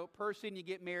average, person, you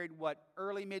get married,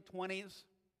 early, mid-20s?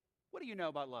 What do you know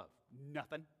about love?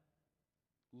 Nothing.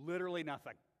 Literally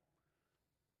nothing.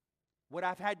 What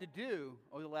I've had to do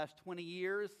over the last 20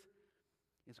 years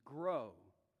is grow.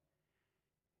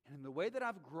 And the way that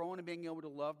I've grown in being able to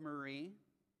love Marie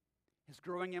is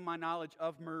growing in my knowledge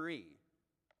of Marie,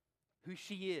 who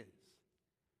she is,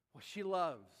 what she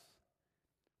loves,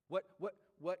 what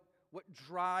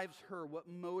drives her, what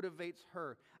motivates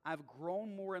her. I've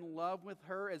grown more in love with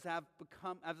her as I've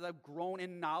grown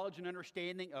in knowledge and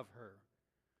understanding of her.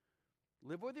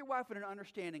 Live with your wife in an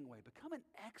understanding way. Become an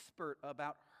expert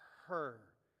about her.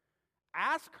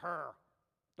 Ask her.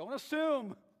 Don't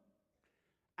assume.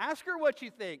 Ask her what she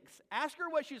thinks. Ask her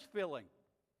what she's feeling.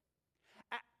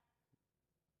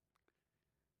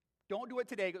 Don't do it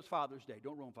today because it's Father's Day.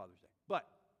 Don't ruin Father's Day. But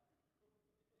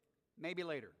maybe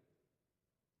later.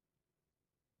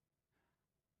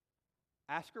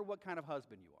 Ask her what kind of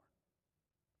husband you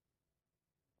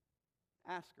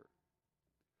are. Ask her.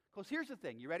 Because here's the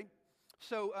thing. You ready?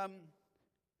 So,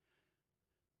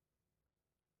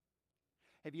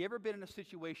 have you ever been in a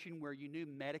situation where you knew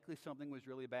medically something was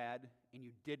really bad and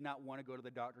you did not want to go to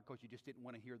the doctor because you just didn't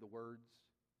want to hear the words?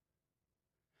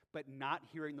 But not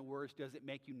hearing the words doesn't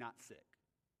make you not sick.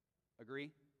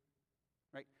 Agree?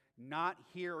 Right? Not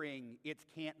hearing it's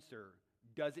cancer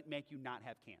doesn't make you not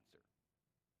have cancer.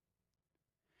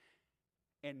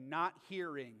 And not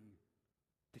hearing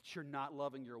that you're not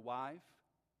loving your wife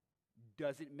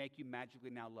doesn't make you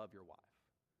magically now love your wife.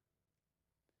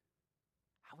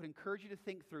 I would encourage you to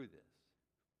think through this.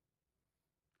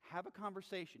 Have a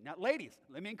conversation. Now, ladies,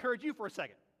 let me encourage you for a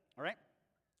second, all right?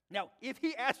 Now, if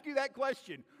he asks you that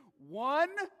question, one,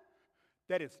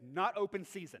 that is not open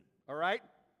season, all right?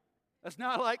 That's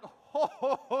not like,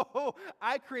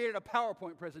 I created a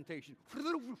PowerPoint presentation.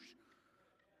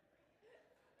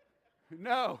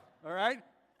 No, all right?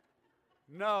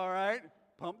 No, all right?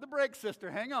 Pump the brakes, sister.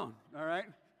 Hang on, all right?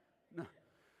 No.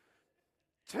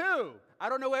 Two, I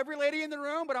don't know every lady in the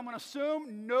room, but I'm going to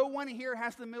assume no one here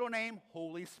has the middle name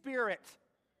Holy Spirit.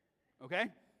 Okay?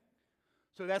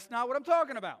 So that's not what I'm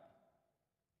talking about.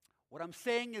 What I'm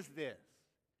saying is this.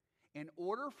 In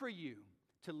order for you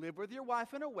to live with your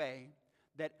wife in a way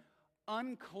that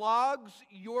unclogs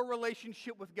your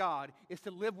relationship with God is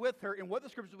to live with her in what the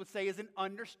scriptures would say is an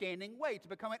understanding way, to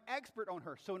become an expert on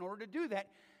her. So in order to do that,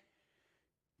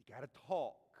 you got to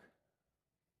talk.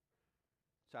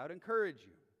 So I would encourage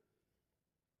you,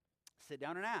 sit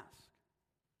down and ask,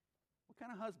 what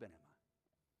kind of husband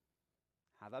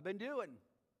am How have I been doing?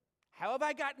 How have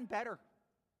I gotten better?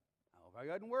 How have I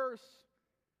gotten worse?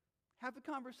 Have the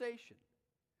conversation.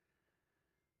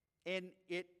 And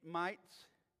it might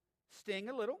sting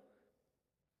a little,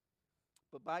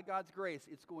 but by God's grace,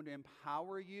 it's going to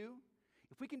empower you.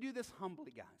 If we can do this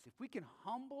humbly, guys, if we can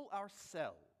humble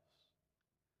ourselves,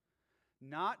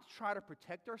 not try to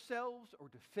protect ourselves or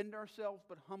defend ourselves,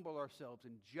 but humble ourselves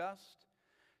and just...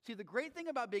 See, the great thing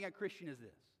about being a Christian is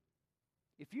this.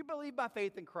 If you believe by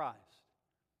faith in Christ,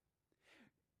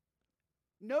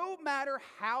 no matter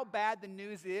how bad the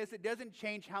news is, it doesn't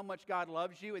change how much God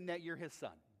loves you and that you're His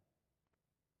son.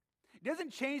 It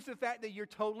doesn't change the fact that you're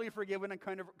totally forgiven and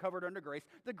covered under grace.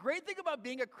 The great thing about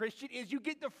being a Christian is you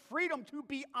get the freedom to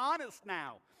be honest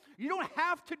now. You don't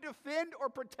have to defend or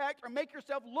protect or make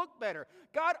yourself look better.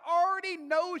 God already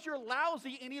knows you're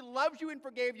lousy and He loves you and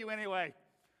forgave you anyway.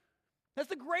 That's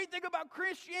the great thing about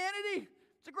Christianity.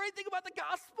 It's a great thing about the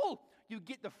gospel. You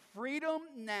get the freedom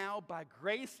now by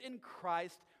grace in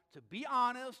Christ to be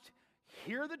honest,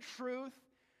 hear the truth,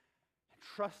 and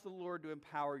trust the Lord to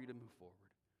empower you to move forward.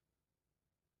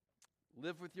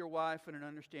 Live with your wife in an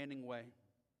understanding way.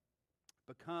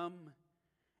 Become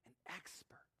an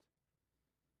expert.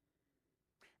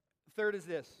 Third is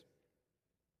this.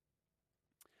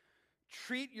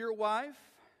 Treat your wife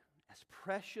as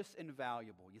precious and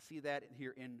valuable. You see that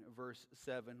here in verse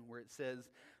 7 where it says,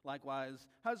 likewise,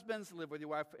 husbands, live with your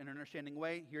wife in an understanding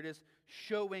way. Here it is,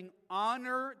 showing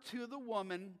honor to the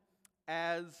woman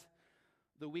as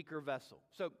the weaker vessel.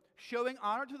 So, showing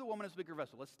honor to the woman as the weaker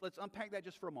vessel. Let's unpack that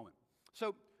just for a moment.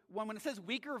 So, when it says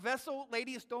weaker vessel,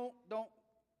 ladies, don't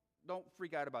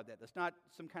freak out about that. That's not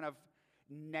some kind of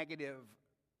negative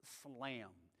slam.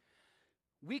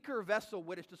 Weaker vessel,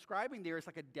 what it's describing there is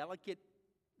like a delicate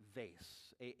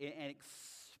vase, an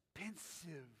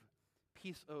expensive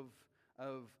piece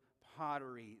of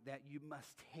pottery that you must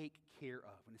take care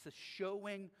of. And it says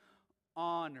showing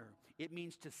honor. It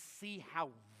means to see how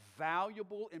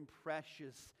valuable and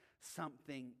precious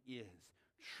something is.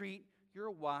 Treat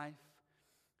your wife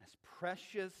as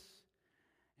precious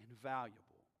and valuable.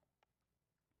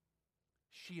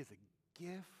 She is a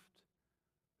gift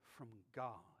from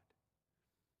God.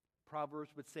 Proverbs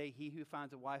would say, he who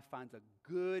finds a wife finds a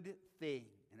good thing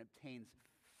and obtains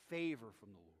favor from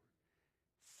the Lord.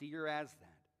 See her as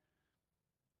that.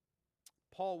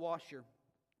 Paul Washer,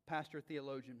 pastor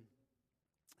theologian,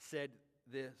 said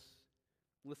this.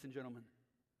 Listen, gentlemen.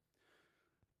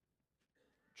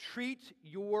 Treat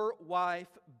your wife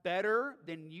better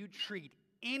than you treat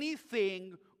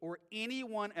anything or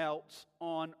anyone else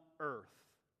on earth.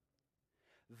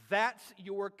 That's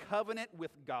your covenant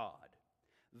with God.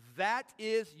 That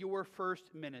is your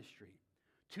first ministry.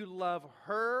 To love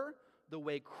her the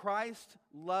way Christ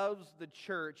loves the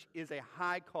church is a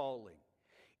high calling.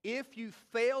 If you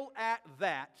fail at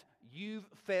that, you've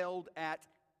failed at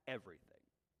everything.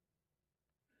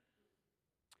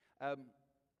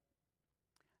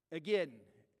 Again,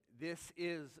 this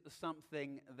is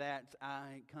something that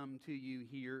I come to you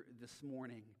here this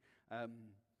morning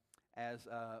as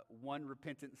one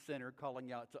repentant sinner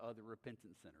calling out to other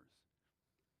repentant sinners.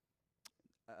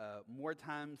 More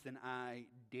times than I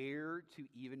dare to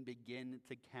even begin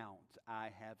to count,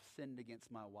 I have sinned against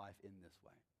my wife in this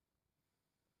way.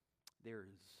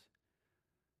 There's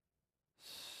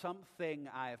something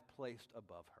I have placed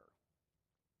above her.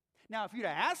 Now, if you'd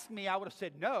have asked me, I would have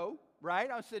said no, right?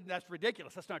 I would have said, that's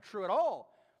ridiculous. That's not true at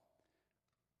all.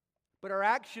 But our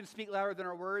actions speak louder than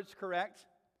our words, correct?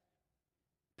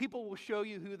 People will show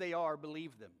you who they are,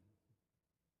 believe them.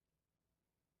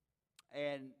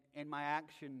 And my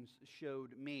actions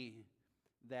showed me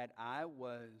that I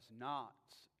was not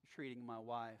treating my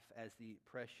wife as the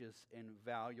precious and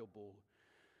valuable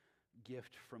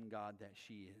gift from God that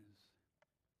she is.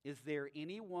 Is there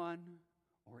anyone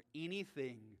or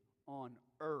anything on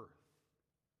earth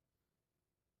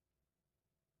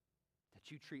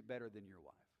that you treat better than your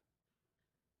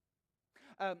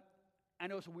wife? I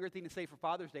know it's a weird thing to say for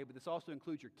Father's Day, but this also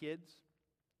includes your kids.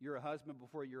 You're a husband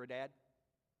before you're a dad.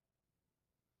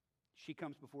 She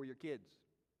comes before your kids.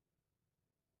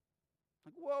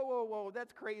 Like, whoa,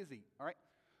 that's crazy. All right?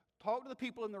 Talk to the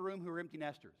people in the room who are empty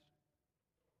nesters.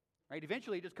 Right?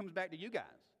 Eventually, it just comes back to you guys.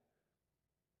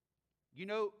 You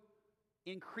know,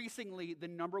 increasingly, the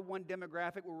number one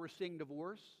demographic where we're seeing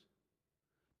divorce,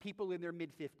 people in their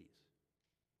mid-50s.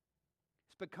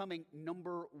 It's becoming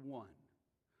number one.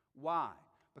 Why?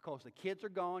 Because the kids are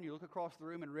gone, you look across the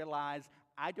room and realize,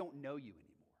 I don't know you anymore.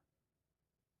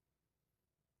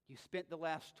 You spent the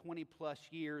last 20 plus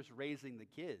years raising the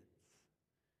kids,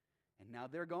 and now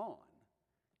they're gone,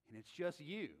 and it's just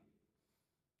you.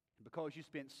 Because you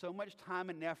spent so much time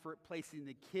and effort placing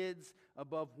the kids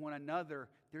above one another,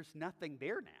 there's nothing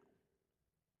there now.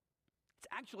 It's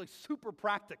actually super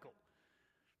practical.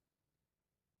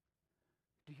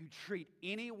 Do you treat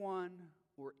anyone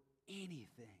or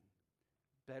anything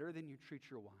better than you treat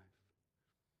your wife?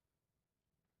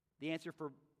 The answer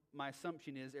for my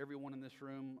assumption is everyone in this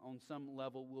room on some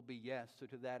level will be yes. So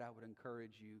to that I would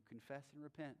encourage you, confess and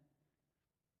repent.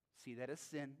 See that as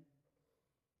sin.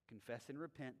 Confess and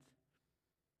repent.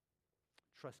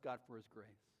 Trust God for His grace.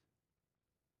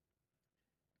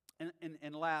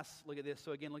 And last, look at this.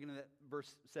 So again, looking at that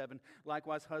verse 7.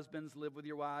 Likewise, husbands, live with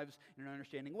your wives in an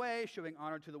understanding way, showing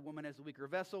honor to the woman as the weaker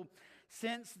vessel,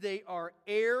 since they are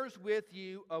heirs with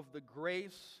you of the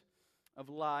grace of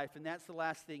life. And that's the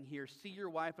last thing here. See your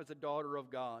wife as a daughter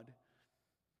of God.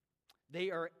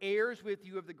 They are heirs with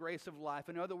you of the grace of life.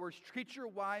 In other words, treat your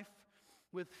wife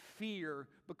with fear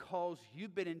because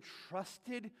you've been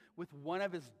entrusted with one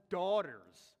of His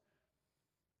daughters.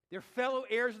 They're fellow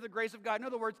heirs of the grace of God. In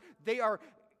other words, they are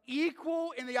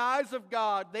equal in the eyes of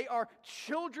God. They are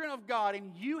children of God,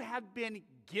 and you have been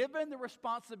given the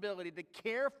responsibility to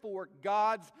care for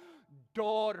God's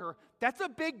daughter. That's a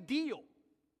big deal.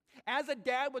 As a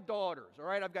dad with daughters, all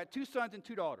right, I've got 2 sons and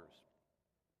 2 daughters.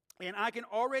 And I can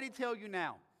already tell you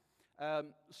now, my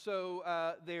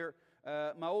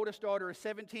oldest daughter is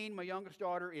 17, my youngest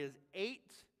daughter is 8.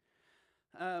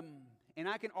 And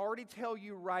I can already tell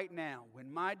you right now,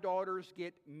 when my daughters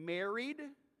get married,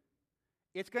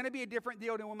 it's going to be a different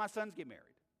deal than when my sons get married.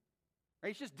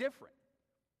 Right? It's just different.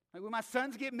 Like when my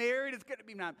sons get married, it's going to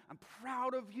be, I'm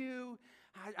proud of you.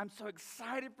 I'm so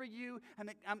excited for you.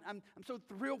 I'm so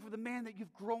thrilled for the man that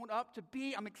you've grown up to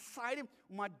be. I'm excited.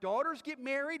 When my daughters get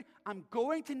married, I'm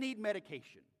going to need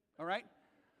medication. All right?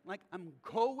 It's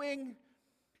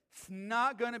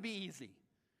not going to be easy.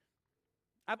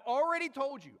 I've already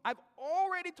told you,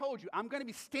 I'm going to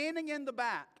be standing in the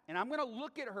back, and I'm going to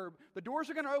look at her. The doors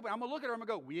are going to open. I'm going to look at her. I'm going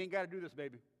to go, we ain't got to do this,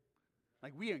 baby.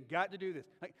 We ain't got to do this.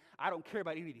 I don't care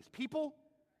about any of these people.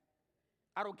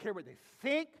 I don't care what they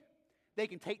think. They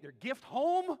can take their gift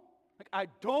home. I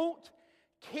don't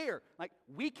care.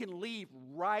 We can leave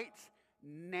right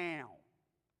now.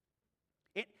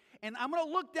 And I'm going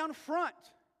to look down front,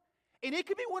 and it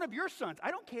could be one of your sons.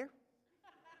 I don't care.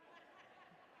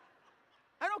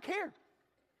 I don't care.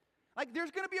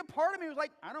 There's going to be a part of me who's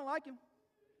like, I don't like him.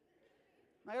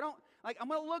 I'm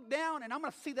going to look down and I'm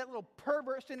going to see that little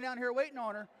pervert sitting down here waiting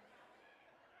on her.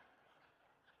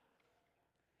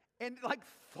 And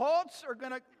thoughts are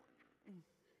going to,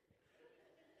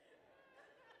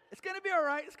 it's going to be all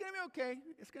right. It's going to be okay.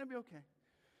 It's going to be okay.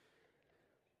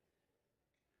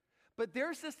 But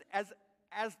there's this, as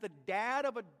the dad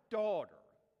of a daughter,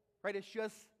 right, it's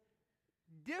just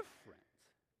different.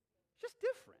 Just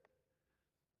different.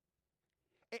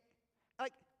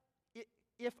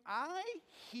 If I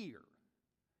hear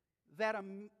that a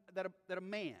man,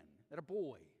 that a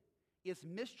boy, is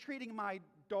mistreating my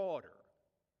daughter,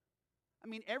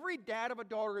 every dad of a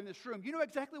daughter in this room, you know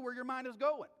exactly where your mind is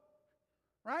going,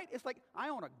 right? It's I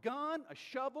own a gun, a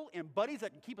shovel, and buddies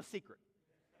that can keep a secret.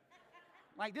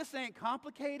 This ain't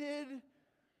complicated.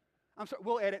 I'm sorry,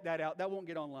 we'll edit that out. That won't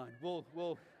get online.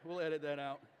 We'll edit that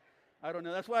out. I don't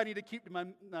know. That's why I need to keep my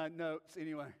notes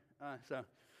anyway.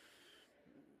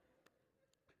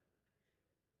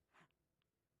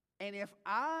 And if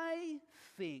I'm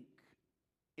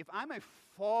a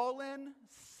fallen,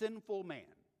 sinful man,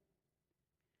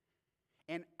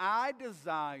 and I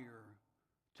desire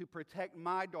to protect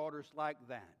my daughters like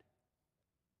that,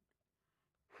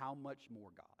 how much more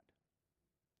God?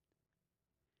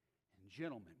 And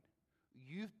gentlemen,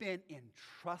 you've been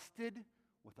entrusted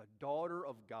with a daughter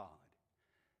of God.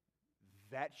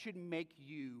 That should make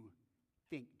you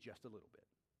think just a little bit,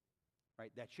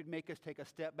 right? That should make us take a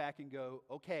step back and go,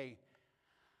 okay,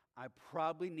 I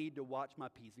probably need to watch my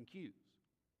P's and Q's,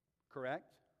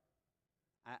 correct?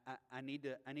 I need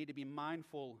to be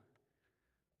mindful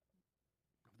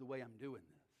of the way I'm doing this.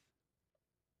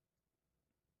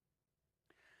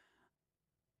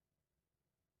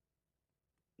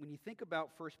 When you think about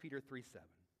 1 Peter 3:7,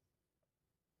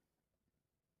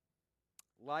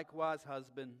 likewise,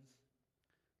 husbands,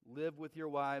 live with your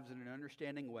wives in an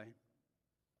understanding way,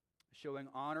 showing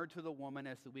honor to the woman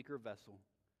as the weaker vessel,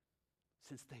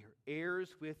 since they are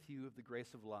heirs with you of the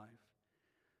grace of life,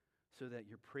 so that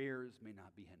your prayers may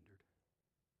not be hindered.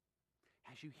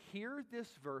 As you hear this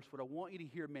verse, what I want you to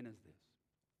hear, men, is this.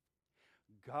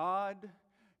 God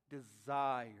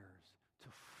desires to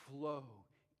flow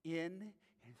in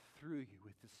and through you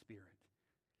with the Spirit.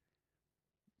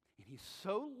 And He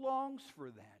so longs for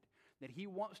that that he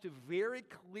wants to very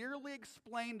clearly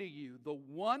explain to you the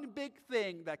one big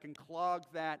thing that can clog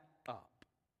that up,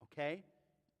 okay?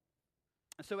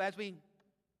 And so as we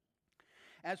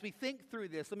think through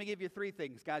this, let me give you three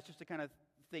things, guys, just to kind of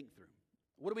think through.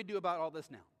 What do we do about all this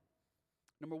now?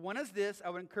 Number one is this. I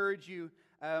would encourage you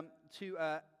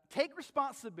to take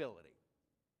responsibility.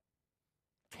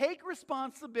 Take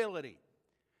responsibility.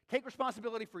 Take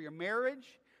responsibility for your marriage.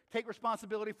 Take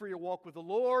responsibility for your walk with the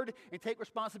Lord. And take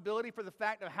responsibility for the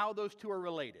fact of how those two are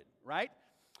related, right?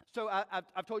 So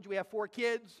I've told you we have 4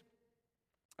 kids.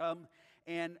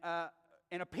 And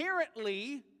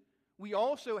apparently, we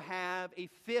also have a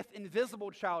 5th invisible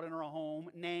child in our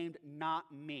home named Not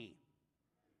Me.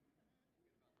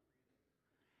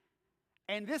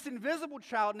 And this invisible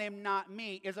child named Not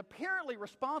Me is apparently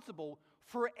responsible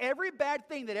for every bad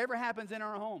thing that ever happens in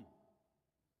our home.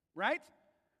 Right?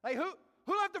 Like who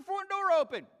left the front door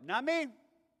open? Not me.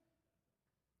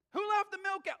 Who left the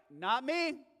milk out? Not me.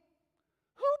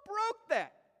 Who broke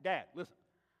that? Dad, listen,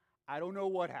 I don't know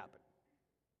what happened.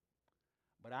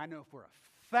 But I know for a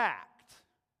fact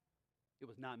it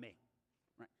was not me.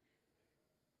 Right?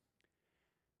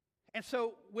 And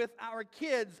so with our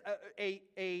kids,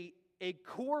 a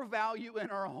core value in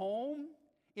our home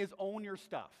is own your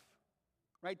stuff,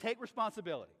 right? Take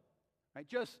responsibility, right?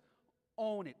 Just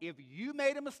own it. If you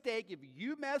made a mistake, if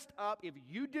you messed up, if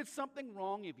you did something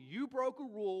wrong, if you broke a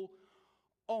rule,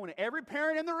 own it. Every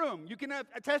parent in the room, you can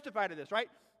testify to this, right?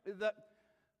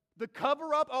 The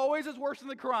cover-up always is worse than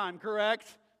the crime,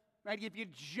 correct? Right? If you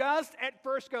just at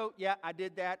first go, yeah, I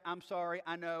did that, I'm sorry,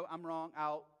 I know, I'm wrong,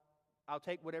 I'll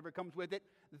take whatever comes with it.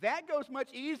 That goes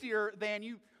much easier than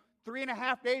you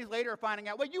 3.5 days later finding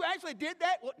out, well, you actually did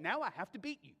that? Well, now I have to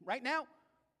beat you. Right now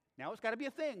it's got to be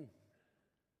a thing.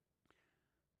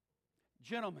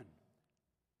 Gentlemen,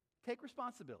 take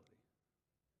responsibility.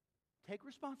 Take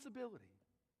responsibility.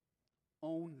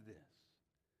 Own this.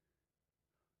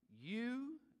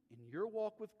 You, in your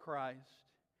walk with Christ,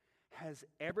 has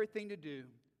everything to do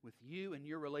with you and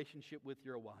your relationship with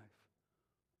your wife.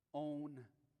 Own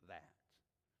that.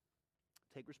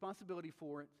 Take responsibility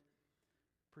for it.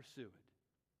 Pursue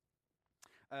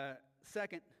it.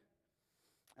 Second,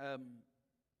 I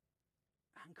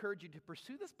encourage you to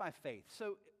pursue this by faith.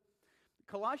 So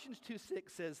Colossians 2:6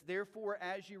 says, therefore,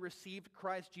 as you received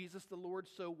Christ Jesus the Lord,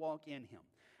 so walk in him.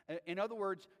 In other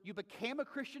words, you became a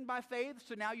Christian by faith,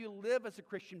 so now you live as a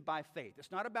Christian by faith.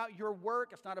 It's not about your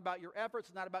work. It's not about your efforts.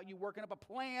 It's not about you working up a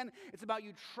plan. It's about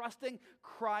you trusting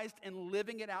Christ and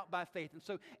living it out by faith. And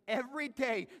so every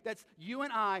day, that's you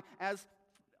and I as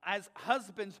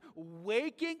husbands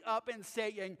waking up and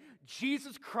saying,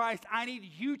 Jesus Christ, I need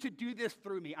you to do this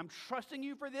through me. I'm trusting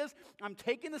you for this. I'm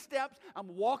taking the steps.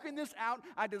 I'm walking this out.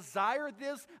 I desire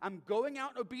this. I'm going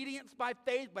out in obedience by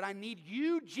faith, but I need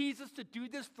you, Jesus, to do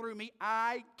this through me.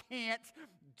 I can't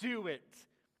do it.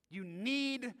 You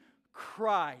need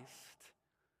Christ.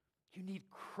 You need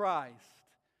Christ.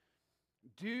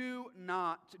 Do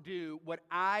not do what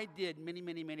I did many,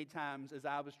 many, many times as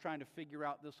I was trying to figure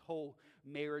out this whole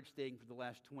marriage thing for the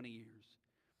last 20 years,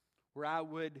 where I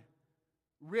would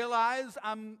realize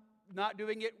I'm not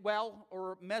doing it well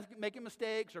or making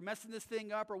mistakes or messing this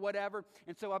thing up or whatever,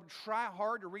 and so I would try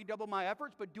hard to redouble my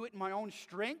efforts but do it in my own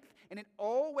strength, and it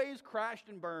always crashed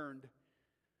and burned.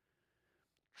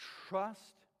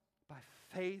 Trust by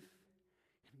faith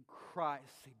in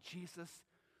Christ. Say, Jesus,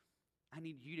 I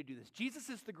need you to do this. Jesus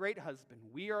is the great husband.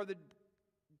 We are the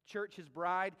church, his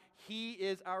bride. He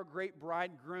is our great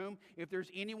bridegroom. If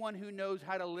there's anyone who knows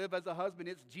how to live as a husband,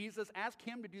 it's Jesus. Ask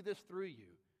him to do this through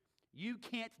you. You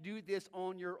can't do this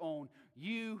on your own.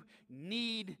 You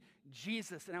need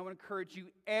Jesus. And I want to encourage you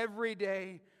every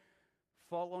day,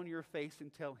 fall on your face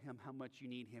and tell him how much you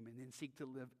need him, and then seek to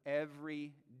live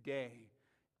every day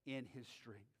in his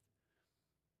strength.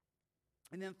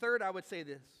 And then third, I would say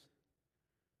this.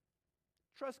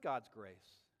 Trust God's grace.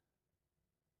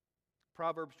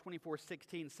 Proverbs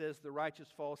 24:16 says, the righteous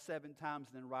falls 7 times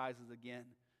and then rises again.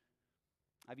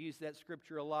 I've used that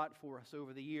scripture a lot for us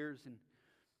over the years, and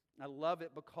I love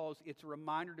it because it's a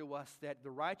reminder to us that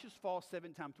the righteous falls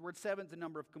 7 times. The word 7 is a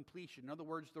number of completion. In other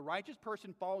words, the righteous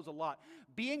person falls a lot.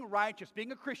 Being righteous,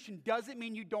 being a Christian, doesn't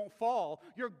mean you don't fall.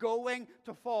 You're going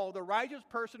to fall. The righteous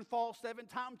person falls 7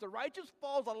 times. The righteous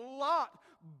falls a lot,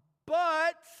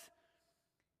 but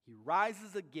he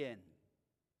rises again.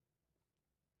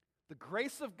 The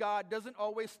grace of God doesn't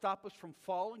always stop us from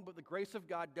falling, but the grace of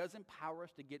God does empower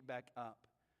us to get back up.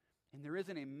 And there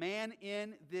isn't a man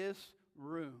in this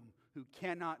room who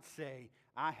cannot say,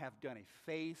 I have done a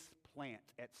face plant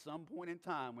at some point in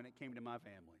time when it came to my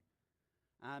family.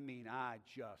 I mean, I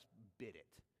just bit it.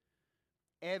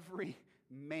 Every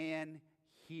man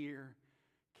here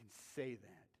can say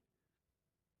that.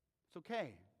 It's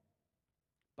okay.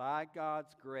 By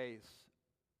God's grace,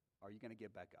 are you going to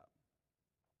get back up?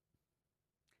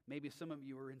 Maybe some of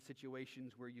you are in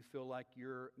situations where you feel like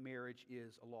your marriage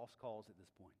is a lost cause at this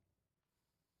point.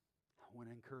 I want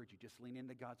to encourage you, just lean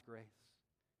into God's grace.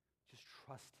 Just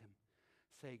trust Him.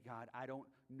 Say, God, I don't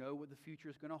know what the future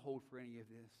is going to hold for any of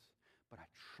this, but I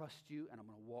trust you and I'm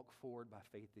going to walk forward by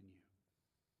faith in you.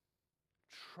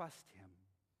 Trust Him.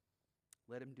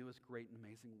 Let Him do His great and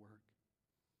amazing work.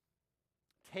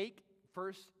 Take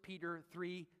 1 Peter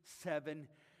 3:7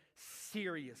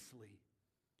 seriously.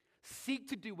 Seek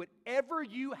to do whatever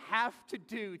you have to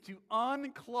do to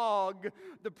unclog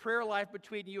the prayer life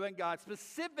between you and God.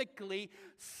 Specifically,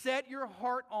 set your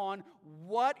heart on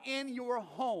what in your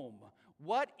home,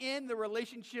 what in the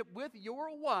relationship with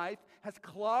your wife has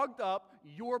clogged up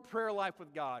your prayer life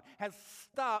with God, has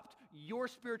stopped your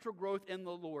spiritual growth in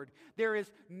the Lord. There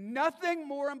is nothing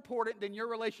more important than your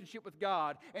relationship with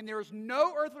God, and there is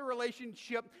no earthly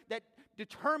relationship that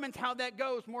determines how that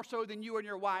goes more so than you and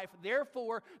your wife.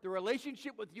 Therefore, the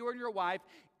relationship with you and your wife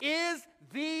is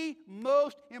the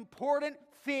most important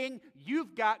thing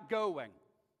you've got going.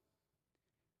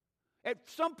 At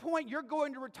some point, you're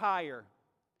going to retire,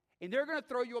 and they're going to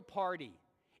throw you a party.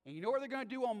 And you know what they're going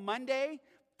to do on Monday?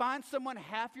 Find someone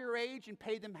half your age and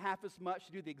pay them half as much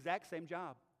to do the exact same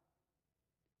job.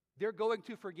 They're going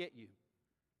to forget you.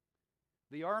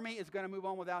 The army is going to move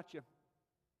on without you.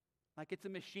 Like it's a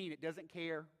machine, it doesn't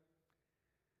care.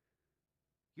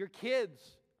 Your kids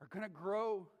are going to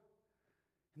grow,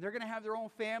 and they're going to have their own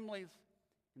families,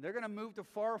 and they're going to move to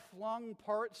far-flung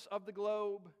parts of the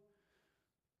globe.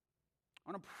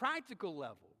 On a practical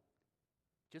level,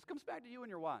 it just comes back to you and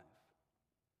your wife.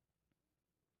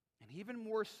 And even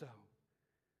more so,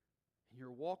 in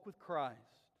your walk with Christ,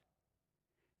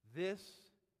 this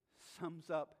sums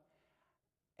up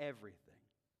everything.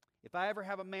 If I ever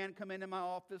have a man come into my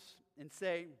office and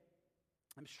say,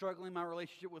 I'm struggling in my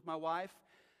relationship with my wife,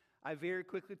 I very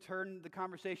quickly turn the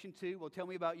conversation to, well, tell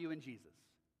me about you and Jesus.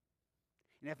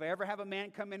 And if I ever have a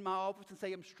man come in my office and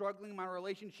say, I'm struggling in my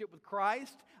relationship with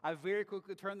Christ, I very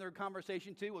quickly turn their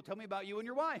conversation to, well, tell me about you and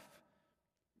your wife.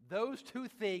 Those two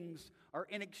things are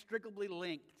inextricably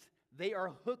linked. They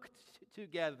are hooked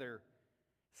together.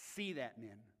 See that,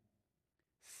 men.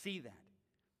 See that.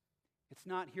 It's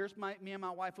not, here's me and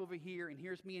my wife over here, and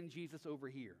here's me and Jesus over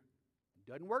here. It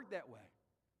doesn't work that way.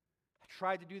 I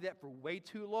tried to do that for way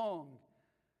too long.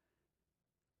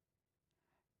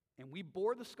 And we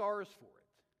bore the scars for it.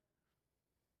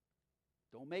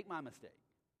 Don't make my mistake.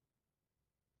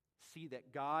 See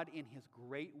that God, in His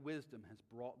great wisdom, has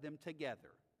brought them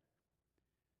together.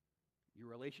 Your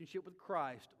relationship with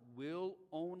Christ will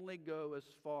only go as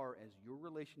far as your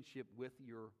relationship with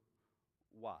your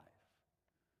wife.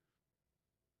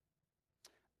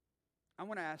 I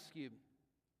want to ask you,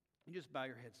 just bow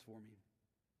your heads for me.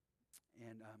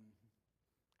 And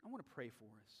I want to pray for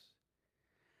us.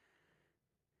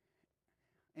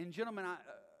 And gentlemen,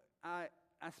 I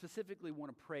specifically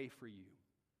want to pray for you.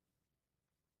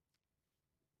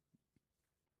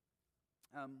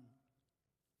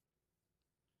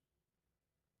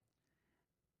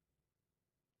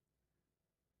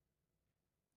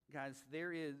 Guys,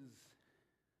 there is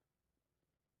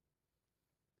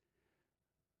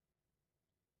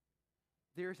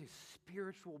a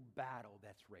spiritual battle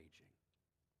that's raging.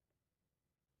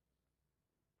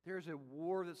 There's a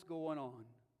war that's going on.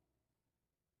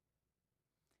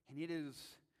 And it is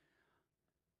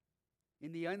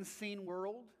in the unseen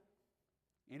world,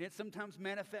 and it sometimes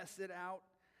manifests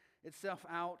itself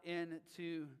out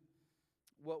into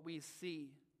what we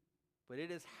see. But it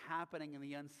is happening in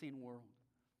the unseen world.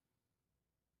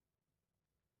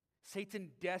 Satan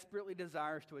desperately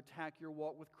desires to attack your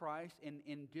walk with Christ, and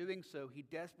in doing so, he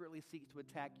desperately seeks to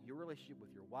attack your relationship with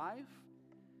your wife,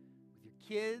 with your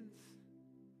kids.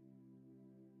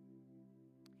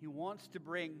 He wants to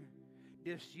bring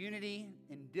disunity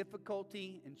and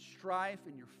difficulty and strife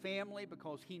in your family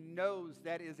because he knows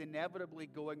that is inevitably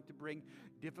going to bring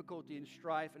difficulty and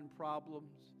strife and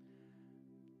problems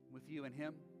with you and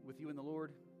him, with you and the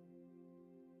Lord.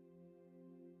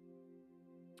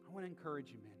 I want to encourage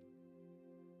you, man.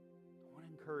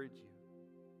 Encourage you.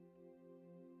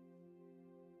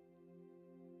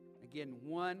 Again,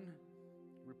 one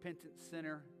repentant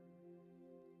sinner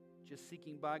just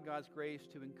seeking by God's grace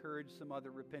to encourage some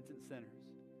other repentant sinners.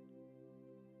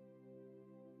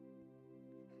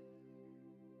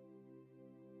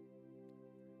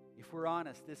 If we're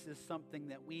honest, this is something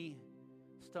that we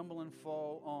stumble and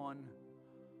fall on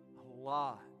a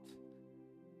lot.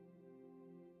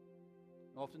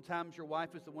 Oftentimes your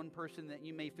wife is the one person that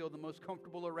you may feel the most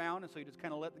comfortable around, and so you just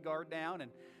kind of let the guard down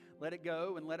and let it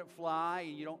go and let it fly.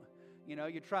 And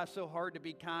you try so hard to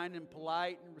be kind and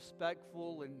polite and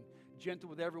respectful and gentle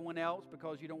with everyone else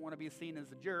because you don't want to be seen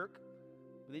as a jerk.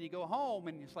 But then you go home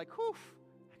and it's like, whew,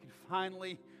 I can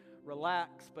finally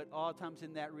relax. But all times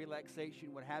in that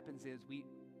relaxation, what happens is we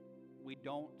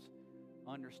don't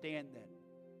understand that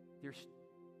there's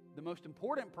the most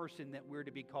important person that we're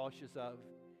to be cautious of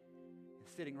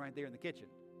is sitting right there in the kitchen.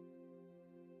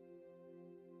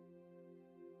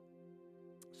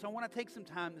 So I want to take some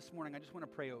time this morning. I just want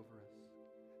to pray over us.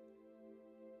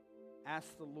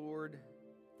 Ask the Lord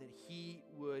that He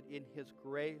would, in His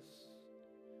grace,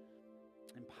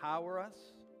 empower us,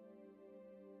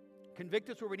 convict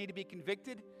us where we need to be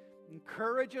convicted,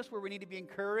 encourage us where we need to be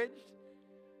encouraged,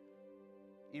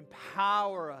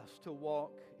 empower us to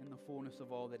walk in the fullness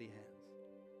of all that He has.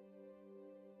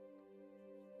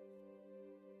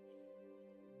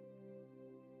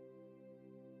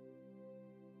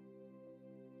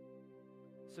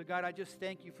 So God, I just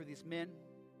thank You for these men.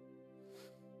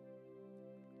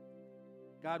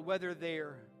 God, whether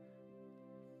they're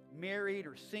married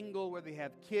or single, whether they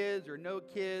have kids or no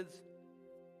kids,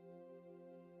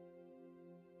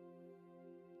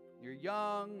 they're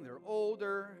young, they're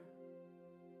older,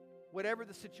 whatever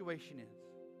the situation is.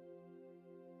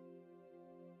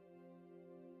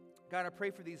 God, I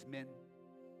pray for these men.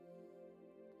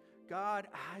 God,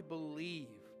 I believe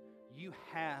You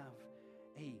have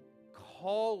a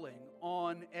calling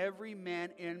on every man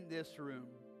in this room.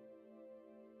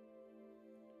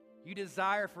 You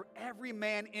desire for every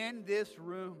man in this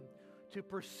room to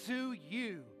pursue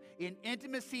You in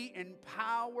intimacy and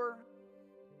power,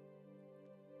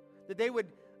 that they would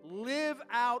live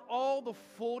out all the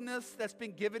fullness that's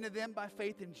been given to them by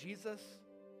faith in Jesus.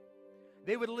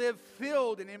 They would live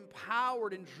filled and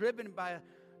empowered and driven by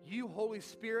You, Holy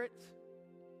Spirit.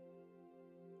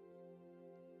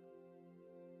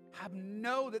 I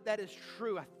know that that is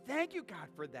true. I thank You, God,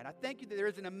 for that. I thank You that there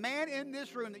isn't a man in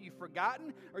this room that You've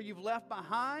forgotten or You've left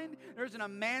behind. There isn't a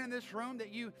man in this room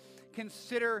that You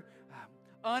consider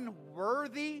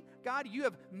unworthy. God, You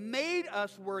have made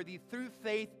us worthy through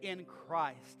faith in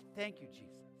Christ. Thank You, Jesus.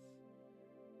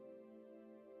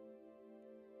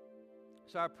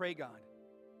 So I pray, God.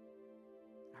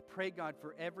 I pray, God,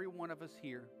 for every one of us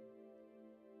here.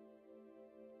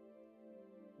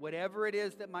 Whatever it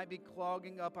is that might be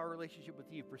clogging up our relationship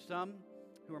with You. For some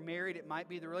who are married, it might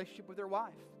be the relationship with their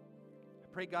wife. I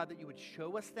pray, God, that You would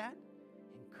show us that,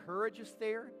 encourage us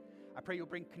there. I pray You'll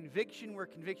bring conviction where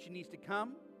conviction needs to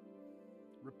come,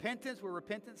 repentance where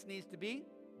repentance needs to be.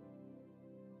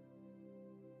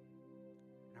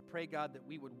 And I pray, God, that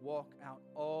we would walk out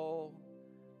all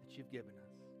that You've given us.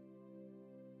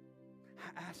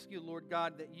 I ask You, Lord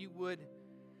God, that You would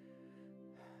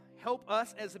help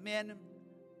us as men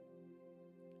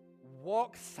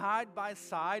walk side by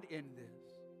side in this.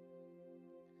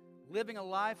 Living a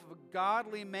life of a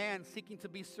godly man seeking to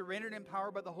be surrendered and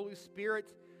empowered by the Holy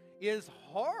Spirit is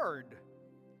hard.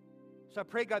 So I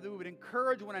pray, God, that we would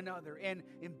encourage one another and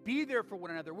be there for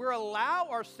one another. We'll allow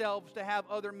ourselves to have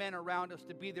other men around us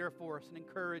to be there for us and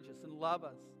encourage us and love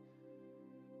us.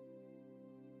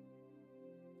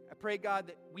 I pray, God,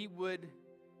 that we would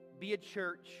be a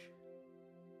church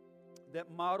that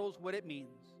models what it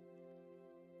means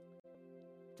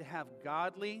to have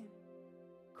godly,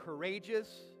 courageous,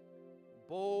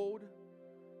 bold,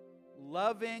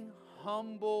 loving,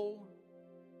 humble,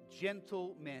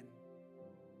 gentle men.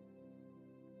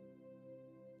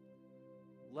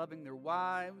 Loving their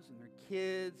wives and their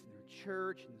kids and their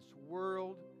church and this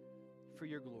world for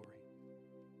Your glory.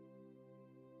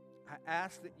 I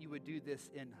ask that You would do this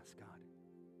in us, God.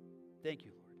 Thank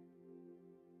You, Lord.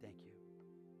 Thank You.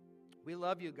 We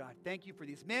love You, God. Thank You for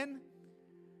these men.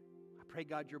 I pray,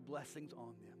 God, Your blessings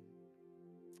on them.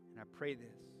 And I pray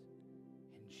this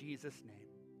in Jesus' name.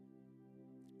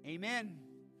 Amen.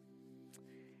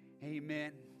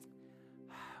 Amen.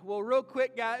 Well, real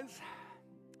quick, guys,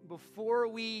 before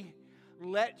we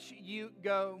let you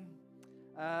go,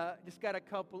 just got a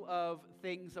couple of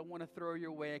things I want to throw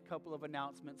your way, a couple of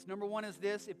announcements. Number one is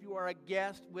this: if you are a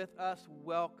guest with us,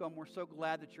 welcome. We're so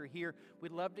glad that you're here.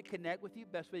 We'd love to connect with you.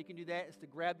 Best way you can do that is to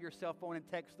grab your cell phone and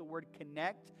text the word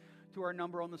CONNECT to our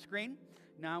number on the screen,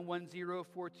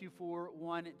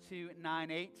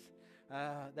 910-424-1298.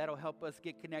 That'll help us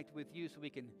get connected with you so we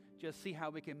can just see how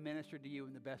we can minister to you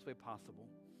in the best way possible.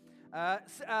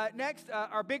 Next,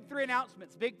 our big three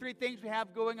announcements. Big three things we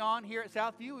have going on here at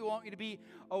Southview we want you to be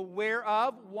aware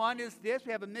of. One is this: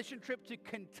 we have a mission trip to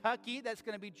Kentucky. That's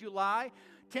going to be July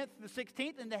 10th and the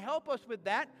 16th. And to help us with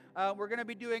that, we're going to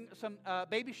be doing some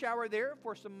baby shower there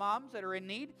for some moms that are in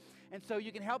need. And so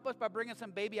you can help us by bringing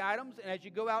some baby items. And as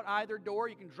you go out either door,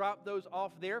 you can drop those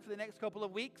off there for the next couple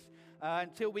of weeks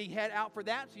until we head out for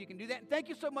that. So you can do that. And thank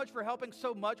you so much for helping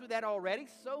so much with that already.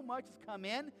 So much has come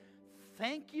in.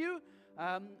 Thank you.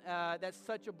 That's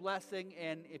such a blessing.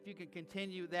 And if you can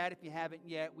continue that, if you haven't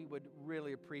yet, we would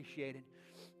really appreciate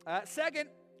it. Second,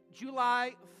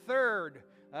 July 3rd.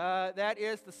 That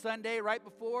is the Sunday right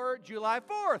before July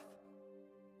 4th.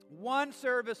 One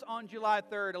service on July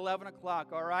 3rd, 11 o'clock,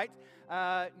 all right?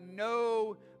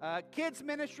 No kids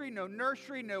ministry, no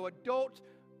nursery, no adult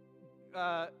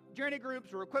journey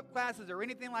groups or equip classes or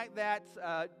anything like that.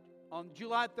 On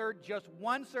July 3rd, just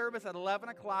one service at 11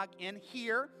 o'clock in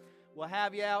here. We'll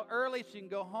have you out early so you can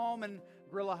go home and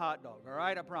grill a hot dog, all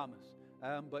right? I promise.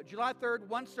 But July 3rd,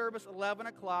 one service, 11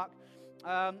 o'clock.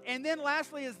 And then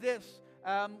lastly is this.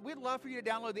 We'd love for you to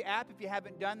download the app if you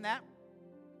haven't done that.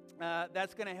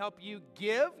 That's going to help you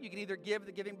give. You can either give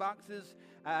the giving boxes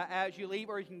as you leave,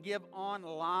 or you can give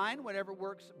online, whatever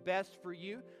works best for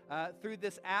you through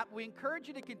this app. We encourage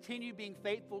you to continue being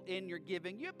faithful in your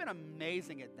giving. You've been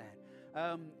amazing at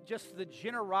that. Just the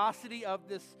generosity of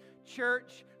this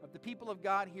church, of the people of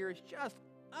God here is just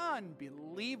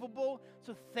unbelievable.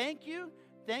 So thank you.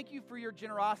 Thank you for your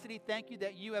generosity. Thank you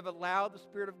that you have allowed the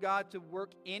Spirit of God to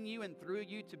work in you and through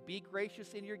you to be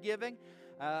gracious in your giving.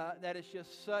 That is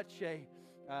just such a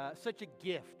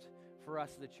gift for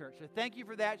us as a church. So thank you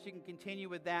for that. So you can continue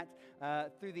with that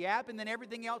through the app. And then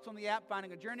everything else on the app,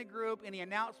 finding a journey group, any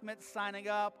announcements, signing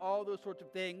up, all those sorts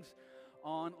of things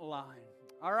online.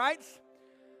 All right?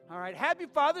 All right. Happy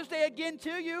Father's Day again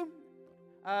to you.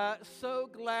 So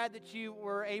glad that you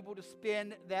were able to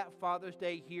spend that Father's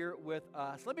Day here with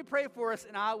us. Let me pray for us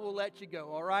and I will let you go,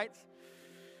 all right?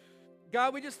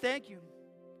 God, we just thank you.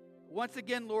 Once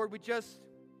again, Lord, we just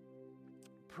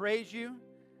praise you.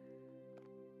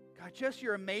 God, just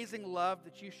your amazing love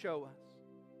that you show us.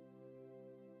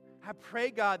 I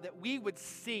pray, God, that we would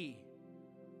see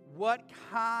what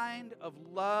kind of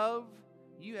love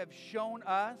you have shown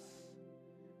us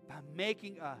by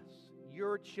making us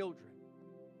your children.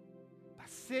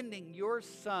 Sending your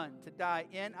Son to die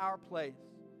in our place.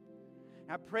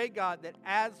 And I pray, God, that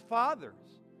as fathers,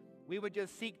 we would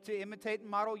just seek to imitate and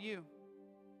model you.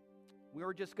 We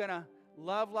were just going to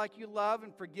love like you love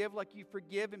and forgive like you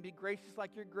forgive and be gracious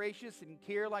like you're gracious and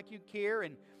care like you care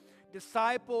and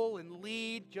disciple and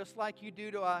lead just like you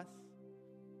do to us.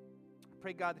 I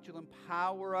pray, God, that you'll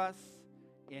empower us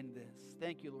in this.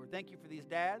 Thank you, Lord. Thank you for these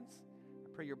dads.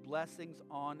 I pray your blessings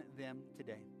on them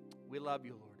today. We love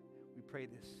you, Lord. We pray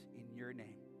this in your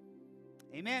name.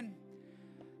 Amen.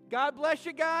 God bless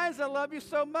you guys. I love you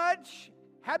so much.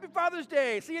 Happy Father's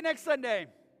Day. See you next Sunday.